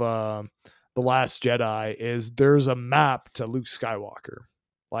context of The Last Jedi, is there's a map to Luke Skywalker.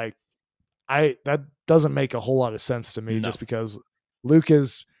 Like, that doesn't make a whole lot of sense to me, just because Luke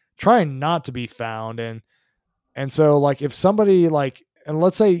is trying not to be found, and so like if somebody like, and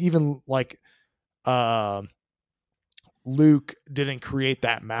let's say even like Luke didn't create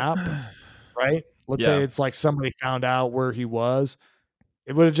that map, right? Let's say it's like somebody found out where he was.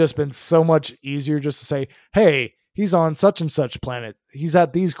 It would have just been so much easier just to say, hey, he's on such and such planet. He's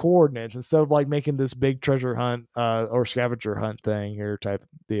at these coordinates, instead of like making this big treasure hunt or scavenger hunt thing here type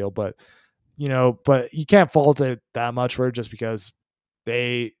deal. But you can't fault it that much for it, just because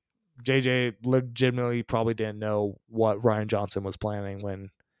JJ legitimately probably didn't know what Rian Johnson was planning when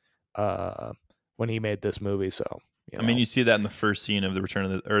he made this movie. So, I mean, you see that in the first scene of the Return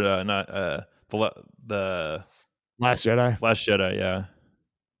of the Last Jedi. Last Jedi, yeah.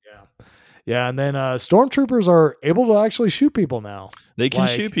 Yeah, and then stormtroopers are able to actually shoot people now. They can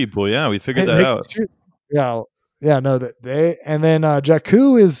shoot people. Yeah, we figured that out. Yeah, no, they and then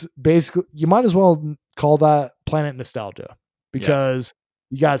Jakku is basically, you might as well call that planet nostalgia, because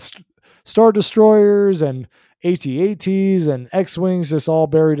you got Star Destroyers and AT-ATs and X-Wings just all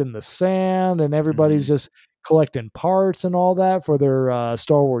buried in the sand, and everybody's just collecting parts and all that for their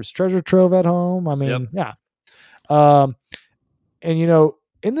Star Wars treasure trove at home. I mean, yeah. And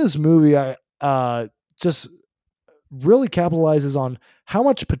in this movie, I just really capitalizes on how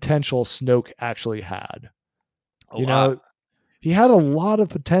much potential Snoke actually had. He had a lot of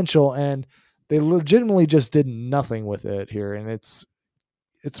potential, and they legitimately just did nothing with it here, and it's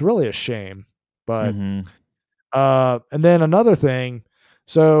really a shame. But and then another thing,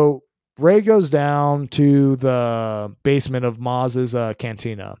 so Rey goes down to the basement of Maz's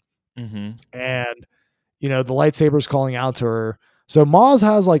cantina, and the lightsaber's calling out to her. So Maz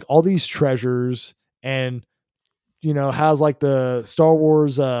has like all these treasures, and has like the Star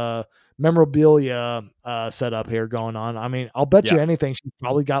Wars memorabilia set up here going on. I mean, I'll bet you anything she's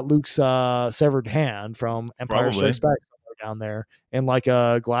probably got Luke's severed hand from Empire Strikes Back down there in like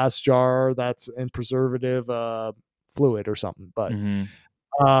a glass jar that's in preservative fluid or something. But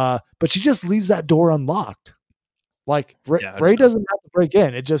she just leaves that door unlocked. Like Rey doesn't have to break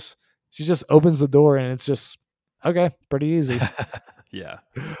in. She just opens the door, and it's just okay, pretty easy. Yeah.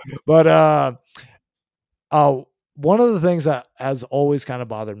 But one of the things that has always kind of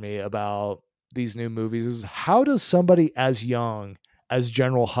bothered me about these new movies is, how does somebody as young as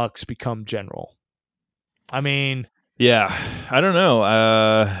General Hux become general? I mean, yeah, I don't know.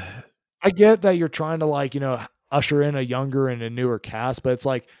 I get that you're trying to like, usher in a younger and a newer cast, but it's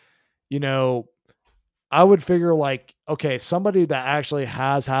like, I would figure like, okay, somebody that actually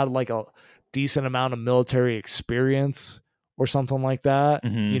has had like a decent amount of military experience or something like that,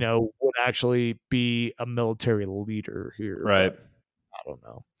 would actually be a military leader here. Right. I don't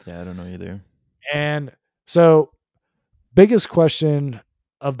know. Yeah, I don't know either. And so, biggest question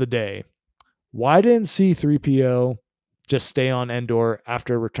of the day: why didn't C-3PO just stay on Endor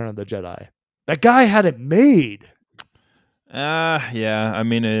after Return of the Jedi? That guy had it made. Yeah. I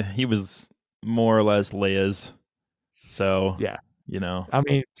mean, he was more or less Leia's. So yeah, I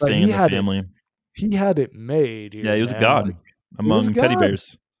mean, staying in the family. He had it made. Here, yeah, he was a god among teddy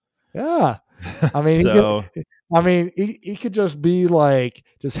bears. Yeah, I mean, so he could just be like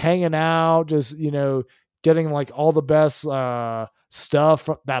just hanging out, just getting like all the best stuff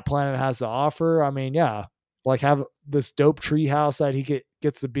that planet has to offer, I mean, yeah, like have this dope tree house that he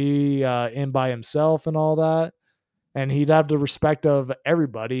gets to be in by himself and all that. And he'd have the respect of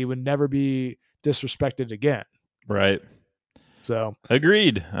everybody. He would never be disrespected again. Right. So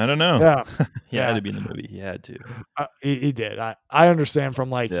agreed. I don't know. yeah, He had to be in the movie. He had to. he did. I understand from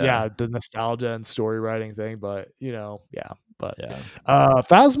like Yeah. the nostalgia and story writing thing, but yeah. But Yeah.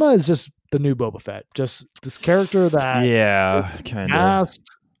 Phasma is just the new Boba Fett. Just this character that kind of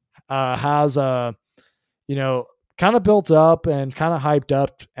has a kind of built up and kind of hyped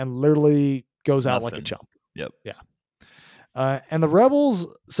up and literally goes out like a Nothing. chump. Yep. Yeah. And the Rebels.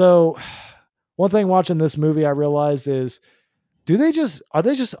 So one thing watching this movie I realized is, are they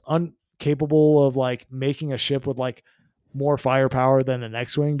just incapable of like making a ship with like more firepower than an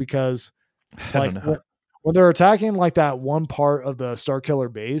X-wing? Because like when they're attacking like that one part of the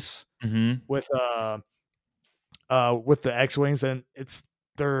Starkiller base with the X-wings, and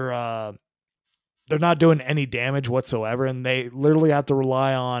they're not doing any damage whatsoever, and they literally have to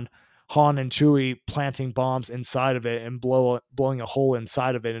rely on Han and Chewie planting bombs inside of it and blowing a hole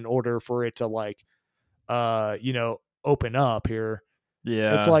inside of it in order for it to like open up here.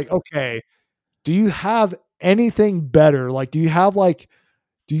 Yeah. It's like, okay, do you have anything better? Like, do you have like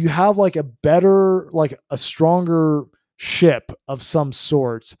a better, like a stronger ship of some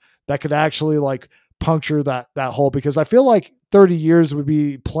sorts that could actually like puncture that hole? Because I feel like 30 years would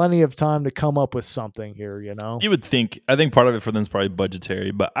be plenty of time to come up with something here, You would think. I think part of it for them is probably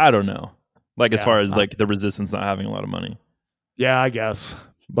budgetary, but I don't know. Like as far as like the Resistance not having a lot of money. Yeah, I guess.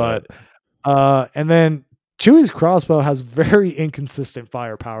 But and then Chewie's crossbow has very inconsistent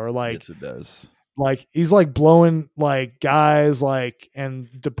firepower. Like, yes, it does. Like he's like blowing like guys like and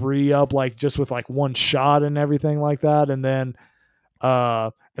debris up like just with like one shot and everything like that. And then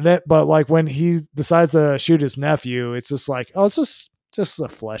but like when he decides to shoot his nephew, it's just like, oh, it's just a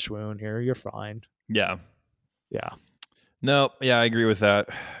flesh wound here. You're fine. Yeah. Yeah. No, yeah, I agree with that.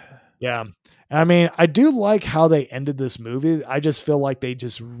 Yeah. And I mean, I do like how they ended this movie. I just feel like they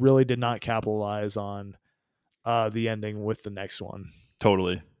just really did not capitalize on the ending with the next one.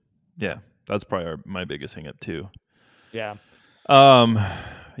 Totally. Yeah. That's probably my biggest hang up too. Yeah.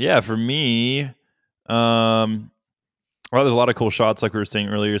 Yeah, for me, well, there's a lot of cool shots like we were saying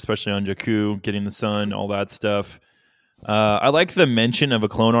earlier, especially on Jakku, getting the sun, all that stuff. I like the mention of a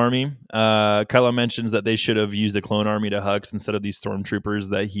clone army. Kylo mentions that they should have used a clone army to Hux instead of these stormtroopers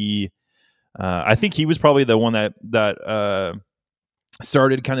that I think he was probably the one that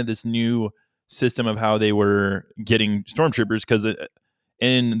started kind of this new system of how they were getting stormtroopers, because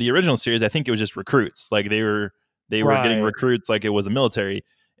in the original series, I think it was just recruits. Like they were getting recruits like it was a military.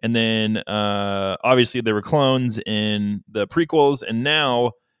 And then obviously there were clones in the prequels, and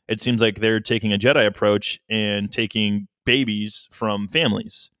now it seems like they're taking a Jedi approach and taking babies from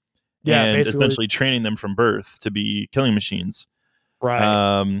families, and essentially training them from birth to be killing machines.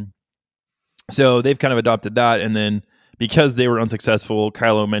 Right. So they've kind of adopted that, and then because they were unsuccessful,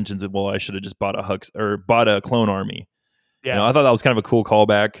 Kylo mentions it. Well, I should have just bought a clone army. Yeah, I thought that was kind of a cool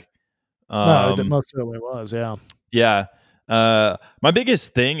callback. No, it most certainly was. Yeah. Yeah. My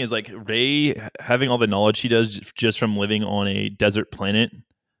biggest thing is like Rey having all the knowledge she does just from living on a desert planet.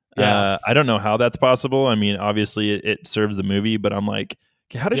 Yeah. I don't know how that's possible. I mean, obviously it serves the movie, but I'm like,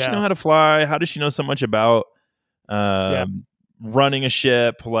 how does she know how to fly? How does she know so much about running a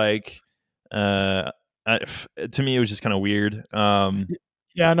ship? Like, to me, it was just kind of weird.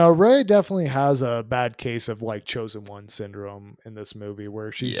 Yeah, no, Rey definitely has a bad case of like chosen one syndrome in this movie, where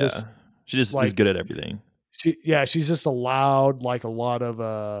she just like, is good at everything. She's just allowed like a lot of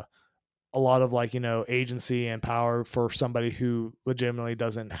like, agency and power for somebody who legitimately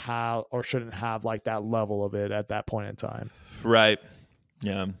doesn't have or shouldn't have like that level of it at that point in time. Right.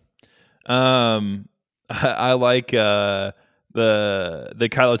 Yeah. I like the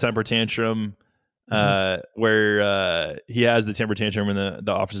Kylo temper tantrum. Where he has the temper tantrum when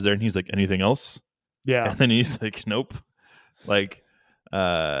the officer's there, and he's like, anything else? Yeah. And then he's like, nope. Like,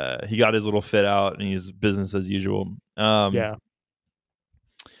 he got his little fit out, and he's business as usual. Yeah.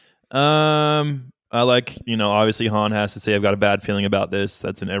 I like, obviously Han has to say, I've got a bad feeling about this.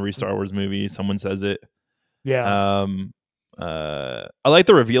 That's in every Star Wars movie. Someone says it. Yeah. I like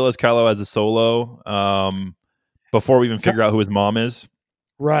the reveal as Kylo as a Solo. Before we even figure out who his mom is.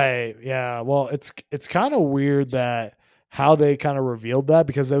 Right. Yeah. Well, it's kind of weird that how they kind of revealed that,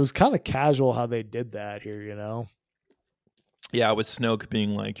 because it was kind of casual how they did that here, Yeah, with Snoke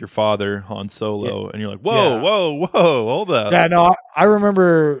being like your father, Han Solo, and you're like, whoa, hold up. Yeah, no, I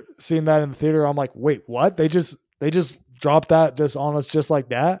remember seeing that in the theater. I'm like, wait, what? They just dropped that just on us just like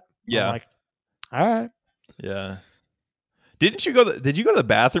that? Yeah. I'm like, all right. Yeah. Didn't you go? Did you go to the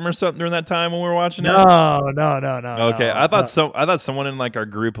bathroom or something during that time when we were watching it? No. Okay, No, I thought no. I thought someone in like our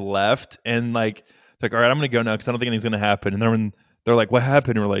group left and like all right, I'm gonna go now because I don't think anything's gonna happen. And then when they're like, what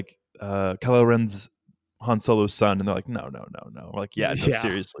happened? And we're like, Kylo Ren's Han Solo's son, and they're like, no. We're like, yeah, no, Yeah,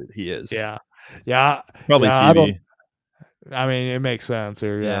 seriously, he is. yeah. Probably I don't. CB. I mean, it makes sense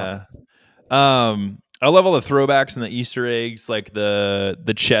here. Yeah, Yeah. I love all the throwbacks and the Easter eggs, like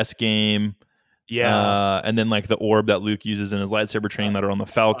the chess game, yeah. and then like the orb that Luke uses in his lightsaber training that are on the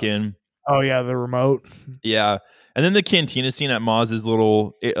Falcon. Oh yeah, the remote. Yeah, and then the cantina scene at Maz's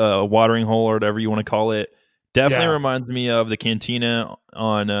little watering hole or whatever you want to call it definitely Yeah. reminds me of the cantina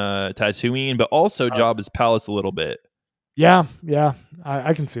on Tatooine, but also Jabba's palace a little bit. Yeah.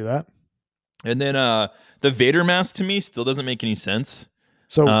 I can see that. And then the Vader mask to me still doesn't make any sense.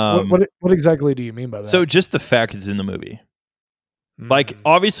 So what exactly do you mean by that? So just the fact it's in the movie. Like, Mm.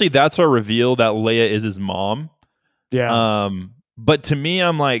 obviously, that's our reveal that Leia is his mom. Yeah. But to me,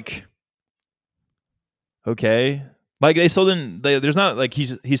 I'm like, okay. Like, they still didn't, there's not, like,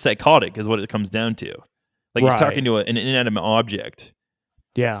 he's psychotic, is what it comes down to. Like, he's talking to an inanimate object.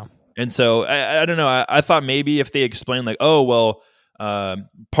 Yeah. And so, I don't know. I thought maybe if they explained, like, oh, well,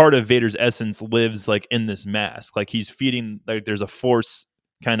 part of Vader's essence lives, like, in this mask. Like, he's feeding, like, there's a force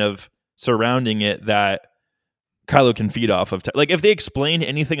kind of surrounding it that Kylo can feed off of. Like, if they explained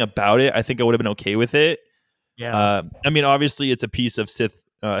anything about it, I think I would have been okay with it. Yeah. I mean, obviously, it's a piece of Sith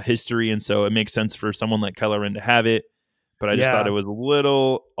history, and so it makes sense for someone like Kylo Ren to have it. But I just thought it was a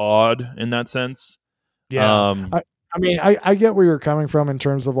little odd in that sense. Yeah. I mean, I get where you're coming from in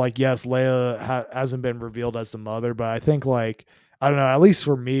terms of like, yes, Leia hasn't been revealed as the mother, but I think like, I don't know, at least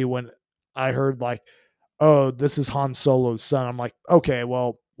for me, when I heard like, oh, this is Han Solo's son, I'm like, okay,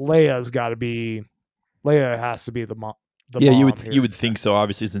 well, Leia has to be the mom. Yeah, you would think so,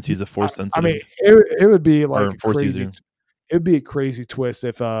 obviously, since he's a force sensitive. I mean, it would be like force crazy. user. It would be a crazy twist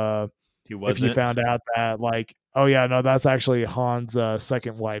if He wasn't. you found out that like, oh yeah, no, that's actually Han's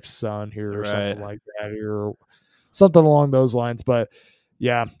second wife's son here or something like that, or something along those lines. But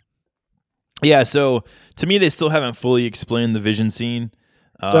yeah. So to me, they still haven't fully explained the vision scene.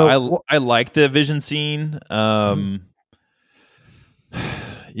 I like the vision scene.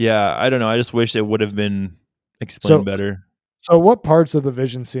 Yeah, I don't know. I just wish it would have been explained better. So what parts of the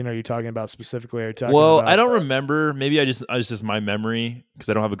vision scene are you talking about specifically? Are you talking about, I don't remember. Maybe I just my memory because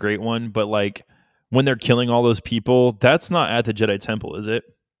I don't have a great one. But like when they're killing all those people, that's not at the Jedi Temple, is it?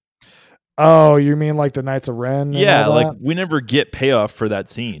 Oh, you mean like the Knights of Ren? Yeah, like we never get payoff for that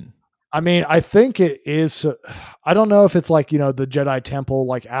scene. I mean, I think it is. I don't know if it's like, the Jedi Temple,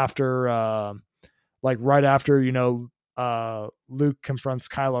 like after, like right after, Luke confronts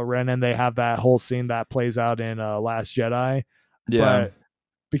Kylo Ren and they have that whole scene that plays out in Last Jedi. Yeah. But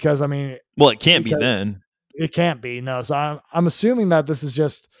because, I mean, well, it can't be then. It can't be. No. So I'm assuming that this is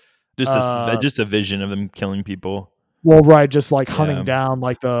just a vision of them killing people. Well, right, just like hunting down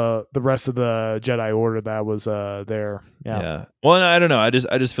like the rest of the Jedi Order that was there. Yeah. Well, I don't know. I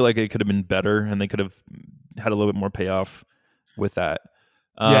just feel like it could have been better, and they could have had a little bit more payoff with that.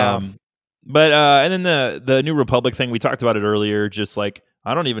 But and then the New Republic thing, we talked about it earlier. Just like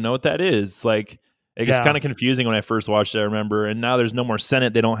I don't even know what that is. Like it gets kind of confusing when I first watched it. I remember, and now there's no more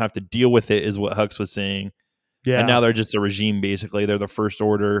Senate. They don't have to deal with it, is what Hux was saying. Yeah. And now they're just a regime. Basically, they're the First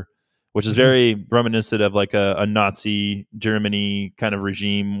Order, which is very reminiscent of like a Nazi Germany kind of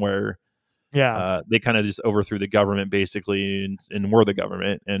regime where they kind of just overthrew the government basically and were the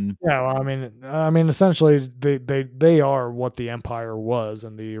government. And well, I mean essentially they are what the Empire was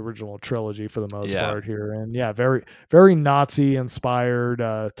in the original trilogy for the most part here. And very, very Nazi inspired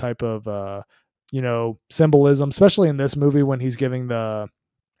type of symbolism, especially in this movie when he's giving the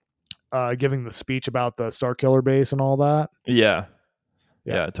speech about the Starkiller base and all that. Yeah,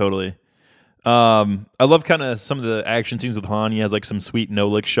 totally. I love kind of some of the action scenes with Han. He has like some sweet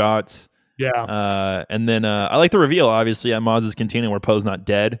no-lick shots. Yeah. And then I like the reveal, obviously, at Maz's Cantina where Poe's not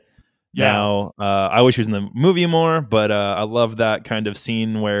dead. Yeah. Now, I wish he was in the movie more, but I love that kind of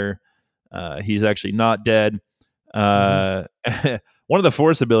scene where he's actually not dead. One of the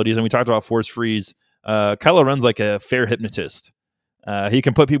Force abilities, and we talked about Force Freeze, Kylo Ren's like a fair hypnotist. He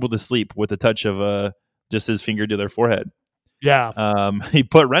can put people to sleep with a touch of just his finger to their forehead. Yeah. He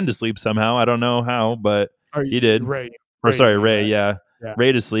put Ren to sleep somehow. I don't know how, but he did. Ray. Yeah.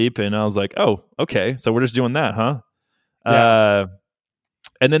 Ray to sleep. And I was like, oh, okay. So we're just doing that, huh? Yeah.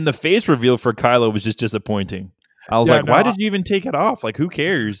 And then the face reveal for Kylo was just disappointing. I was like, why did you even take it off? Like, who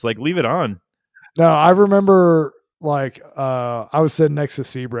cares? Like, leave it on. No, I remember like I was sitting next to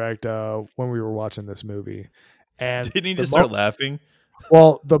Sebrecht when we were watching this movie. And didn't he just start laughing?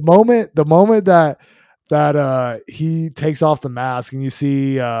 Well, the moment that that he takes off the mask and you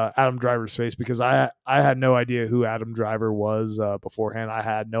see Adam Driver's face, because I had no idea who Adam Driver was beforehand. I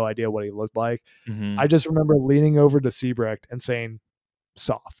had no idea what he looked like. Mm-hmm. I just remember leaning over to Siebrecht and saying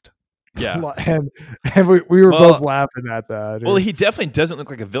soft. Yeah. and we were both laughing at that. Well, he definitely doesn't look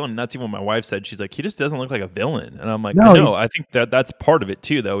like a villain. And that's even what my wife said. She's like, he just doesn't look like a villain. And I'm like, no, I think that's part of it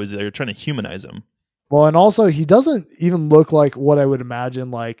too, though, is they're trying to humanize him. Well, and also he doesn't even look like what I would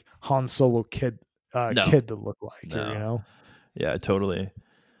imagine like Han Solo kid to look like. Here, you know? Yeah, totally.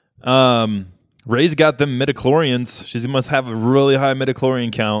 Rey's got them midichlorians. She must have a really high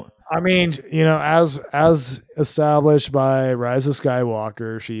midichlorian count. I mean, you know, as established by Rise of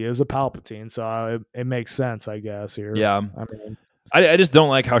Skywalker, she is a Palpatine, so it makes sense, I guess. Here, yeah. I just don't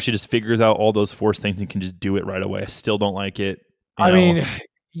like how she just figures out all those Force things and can just do it right away. I still don't like it.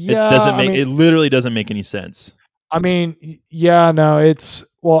 It literally doesn't make any sense. I mean, yeah, no,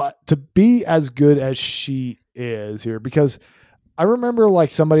 to be as good as she is here, because I remember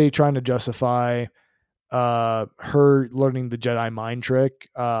like somebody trying to justify her learning the Jedi mind trick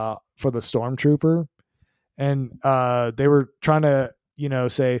for the Stormtrooper, and they were trying to, you know,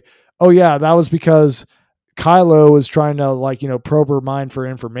 say, oh yeah, that was because Kylo was trying to, like, you know, probe her mind for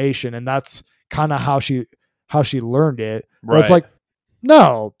information, and that's kind of how she learned it. But it's like,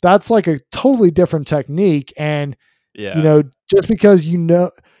 no, that's like a totally different technique, and you know, just because you know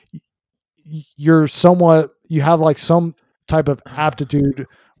you have like some type of aptitude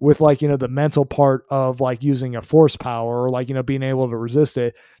with, like, you know, the mental part of like using a force power or like, you know, being able to resist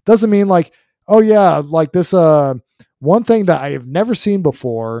it, doesn't mean like, oh yeah, like this one thing that I have never seen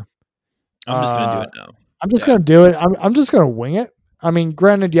before, I'm just gonna do it now. I'm just gonna do it. I'm just gonna wing it. I mean,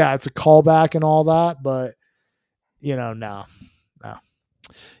 granted, yeah, it's a callback and all that, but you know, no.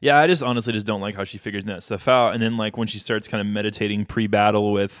 Yeah, I just honestly just don't like how she figures that stuff out. And then like when she starts kind of meditating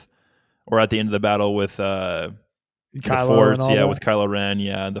pre-battle with, or at the end of the battle with Kylo, with Kylo Ren,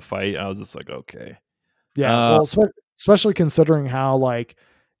 and the fight, I was just like, okay. Yeah, well, especially considering how, like,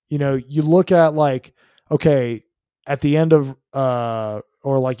 you know, you look at like, okay, at the end of or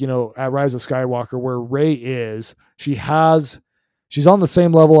like, you know, at Rise of Skywalker, where Rey is, she's on the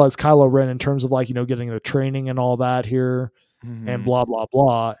same level as Kylo Ren in terms of like, you know, getting the training and all that here. Mm-hmm. And blah blah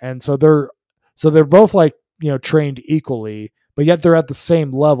blah, and so they're both like, you know, trained equally, but yet they're at the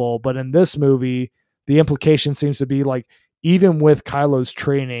same level. But in this movie, the implication seems to be like, even with Kylo's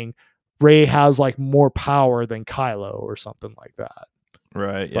training, Rey has like more power than Kylo or something like that.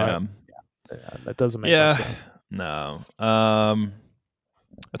 Right? But, yeah, that doesn't make much sense. No.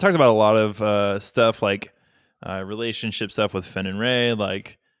 It talks about a lot of stuff like relationship stuff with Finn and Rey,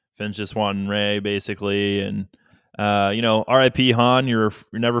 like Finn's just wanting Rey basically, and you know, R.I.P. Han, you're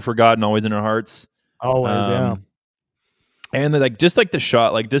never forgotten, always in our hearts. Always, yeah. And then, like, just like the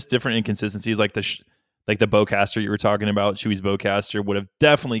shot, like just different inconsistencies, like like the bowcaster you were talking about, Chewie's bowcaster would have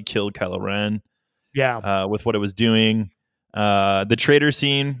definitely killed Kylo Ren. Yeah. With what it was doing. The traitor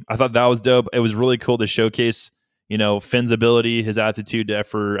scene, I thought that was dope. It was really cool to showcase, you know, Finn's ability, his aptitude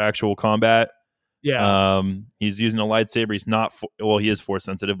for actual combat. Yeah. He's using a lightsaber. He's not, he is force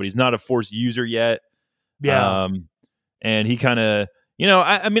sensitive, but he's not a force user yet. Yeah. And he kind of, you know,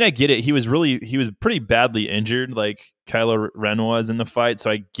 I mean, I get it. He was pretty badly injured, like Kylo Ren was in the fight. So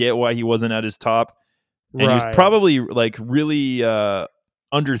I get why he wasn't at his top. And he was probably like really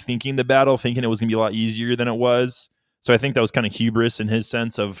underthinking the battle, thinking it was going to be a lot easier than it was. So I think that was kind of hubris in his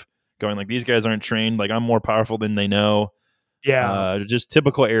sense of going like, these guys aren't trained. Like, I'm more powerful than they know. Yeah. Just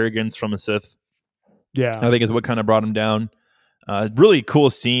typical arrogance from a Sith. Yeah. I think is what kind of brought him down. Really cool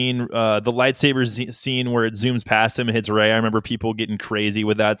scene. The lightsaber scene where it zooms past him and hits Rey. I remember people getting crazy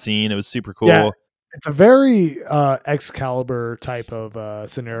with that scene. It was super cool. Yeah. It's a very Excalibur type of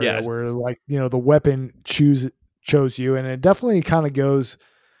scenario where, like, you know, the weapon chose you, and it definitely kind of goes,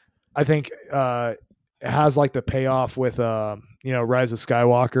 I think it has like the payoff with you know, Rise of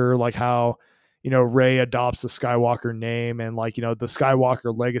Skywalker, like how, you know, Rey adopts the Skywalker name and, like, you know, the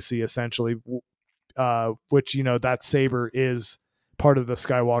Skywalker legacy essentially, which, you know, that saber is part of the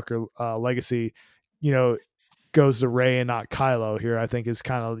Skywalker legacy, you know, goes to Rey and not Kylo here. I think is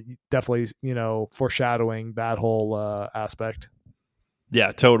kind of definitely, you know, foreshadowing that whole aspect.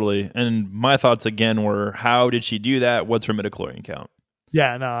 Yeah, totally. And my thoughts again were, how did she do that? What's her midichlorian count?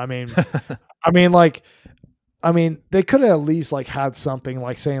 Yeah, no, I mean, they could have at least like had something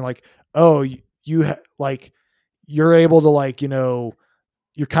like saying like, oh, like you're able to, like, you know,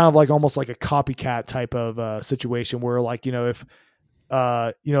 you're kind of like almost like a copycat type of situation where, like, you know, if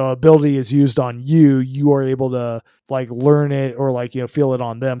you know, ability is used on you, you are able to like learn it or, like, you know, feel it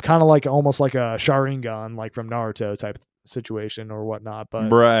on them, kind of like almost like a Sharingan, like from Naruto situation or whatnot.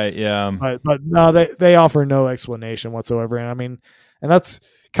 But Right. Yeah. but no, they offer no explanation whatsoever. And I mean, and that's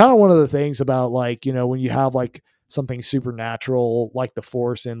kind of one of the things about like, you know, when you have like something supernatural like the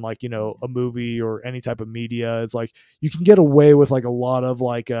Force in like, you know, a movie or any type of media, it's like you can get away with like a lot of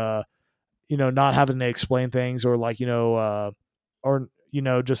like you know, not having to explain things or like, you know, or you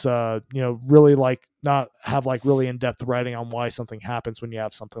know, just you know, really like not have like really in-depth writing on why something happens when you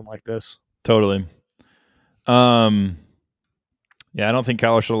have something like this. Totally. Um, yeah, I don't think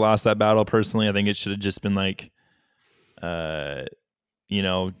Kylo should have lost that battle personally. I think it should have just been like, uh, you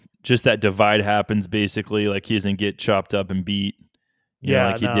know, just that divide happens basically. Like he doesn't get chopped up and beat, you know,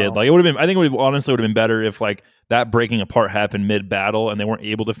 Yeah, like he did. no. Like it would have been, I think it would honestly would have been better if like that breaking apart happened mid battle and they weren't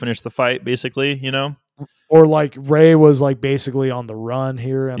able to finish the fight basically, you know? Or like Ray was like basically on the run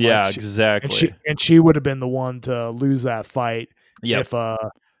here and Yeah, like exactly. she would have been the one to lose that fight Yep. if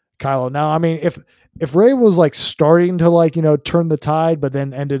Kylo. Now, I mean, if Ray was like starting to like, you know, turn the tide, but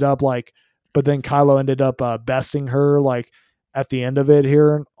then Kylo ended up besting her like at the end of it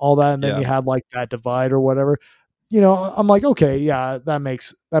here and all that, and then Yeah. you had like that divide or whatever. You know, I'm like, okay, yeah, that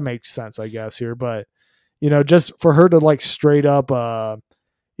makes sense, I guess here, but you know, just for her to like straight up,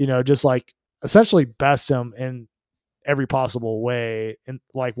 you know, just like essentially best him in every possible way, and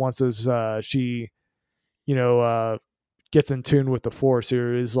like once as she, you know, gets in tune with the Force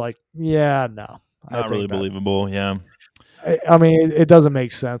here is like, yeah, no, I Not really think that's. believable. Yeah. I mean, it doesn't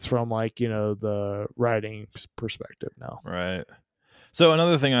make sense from like, you know, the writing perspective. No. Right. So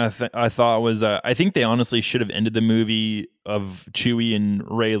another thing I thought was I think they honestly should have ended the movie of Chewie and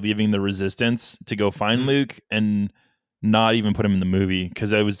Rey leaving the Resistance to go find Mhm. Luke and not even put him in the movie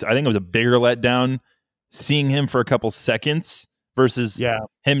because I think it was a bigger letdown seeing him for a couple seconds versus Yeah.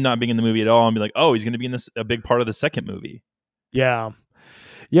 him not being in the movie at all and be like, oh, he's going to be in this a big part of the second movie. Yeah.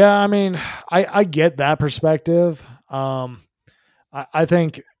 Yeah. I mean, I get that perspective. I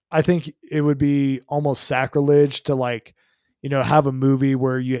think it would be almost sacrilege to like, you know, have a movie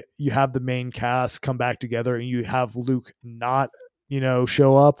where you have the main cast come back together and you have Luke not, you know,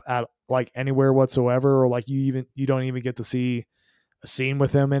 show up at like anywhere whatsoever, or like you don't even get to see a scene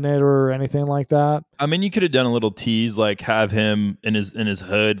with him in it or anything like that. I mean, you could have done a little tease, like have him in his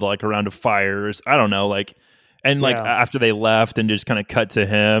hood, like around a fire. I don't know, like, and like Yeah. after they left, and just kind of cut to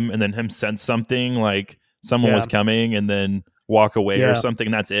him, and then him sense something, like someone was Yeah. coming, and then walk away or Yeah. something.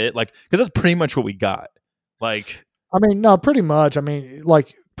 And that's it, like, because that's pretty much what we got. Like, I mean, no, pretty much. I mean,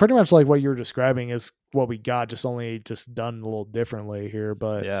 like pretty much like what you're describing is what we got, just done a little differently here.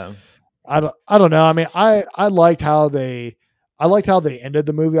 But yeah, I don't know. I mean, I liked how they ended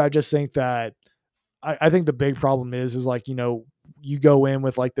the movie. I just think that I think the big problem is like, you know, you go in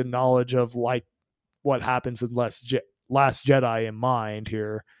with like the knowledge of like what happens in Last Jedi in mind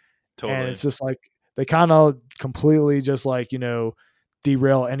here, and totally. it's just like they kind of completely just like, you know,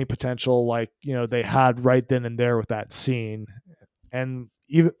 derail any potential like, you know, they had right then and there with that scene. And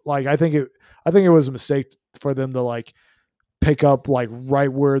even like I think it was a mistake for them to like pick up like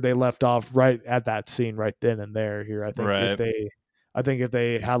right where they left off right at that scene right then and there here. Right. I think if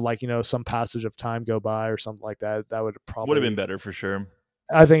they had like, you know, some passage of time go by or something like that, that would Would have been probably, better for sure.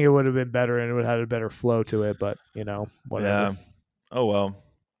 I think it would have been better and it would have had a better flow to it, but you know, whatever. Yeah. Oh well.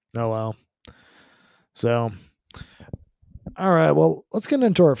 Oh well. So all right, well, let's get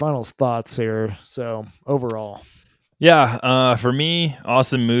into our final thoughts here. So overall. Yeah. For me,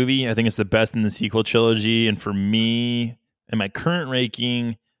 awesome movie. I think it's the best in the sequel trilogy, and for me, in my current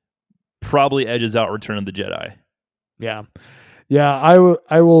ranking, probably edges out Return of the Jedi. Yeah. Yeah,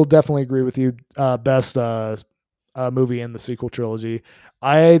 I will definitely agree with you. Best movie in the sequel trilogy.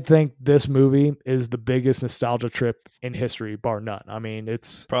 I think this movie is the biggest nostalgia trip in history, bar none. I mean,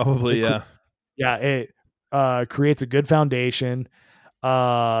 Probably, yeah. it creates a good foundation.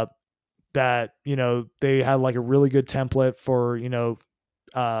 That, you know, they had like a really good template for, you know,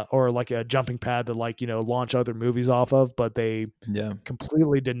 or like a jumping pad to like, you know, launch other movies off of, but they Yeah.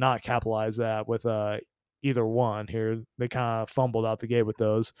 completely did not capitalize that with either one here. They kind of fumbled out the gate with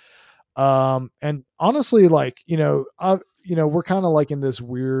those. And honestly, like, you know, we're kind of like in this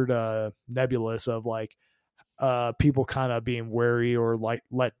weird nebulous of like people kind of being wary or like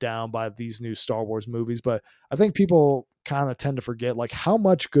let down by these new Star Wars movies. But I think people kind of tend to forget like how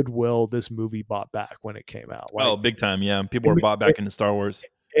much goodwill this movie bought back when it came out. Like, Oh, big time. Yeah. People were bought back into Star Wars.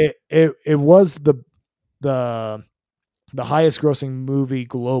 it was the highest grossing movie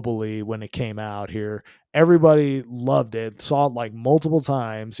globally when it came out here. Everybody loved it, saw it like multiple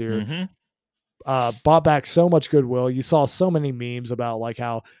times here. Mm-hmm. Bought back so much goodwill. You saw so many memes about like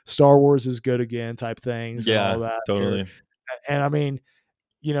how Star Wars is good again type things and all Yeah, that here. totally. And I mean,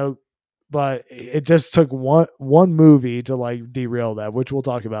 you know, but it just took one movie to like derail that, which we'll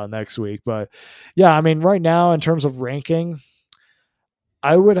talk about next week. But yeah, I mean, right now in terms of ranking,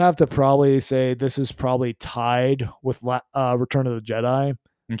 I would have to probably say this is probably tied with Return of the Jedi.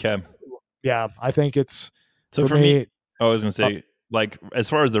 Okay. Yeah, I think it's so for me. I was gonna say, like, as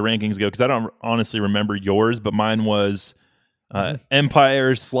far as the rankings go, because I don't honestly remember yours, but mine was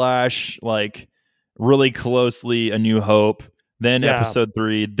Empire / like really closely A New Hope, then Episode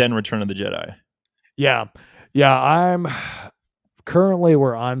 3, then Return of the Jedi. Yeah. I'm currently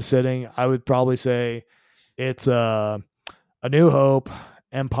where I'm sitting. I would probably say it's A New Hope,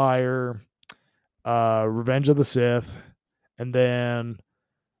 Empire, Revenge of the Sith, and then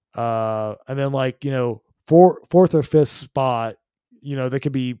like, fourth or fifth spot, they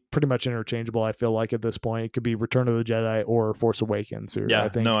could be pretty much interchangeable. I feel like at this point it could be Return of the Jedi or Force Awakens. Or I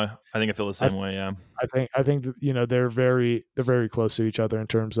think I feel the same way. Yeah, I think that, they're very close to each other in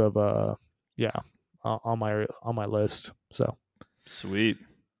terms of on my list. So sweet.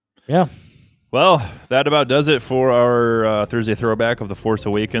 Yeah. Well, that about does it for our Thursday throwback of The Force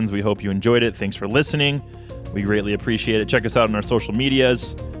Awakens. We hope you enjoyed it. Thanks for listening. We greatly appreciate it. Check us out on our social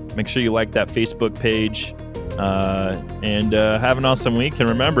medias. Make sure you like that Facebook page. And have an awesome week. And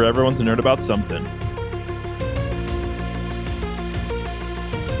remember, everyone's a nerd about something.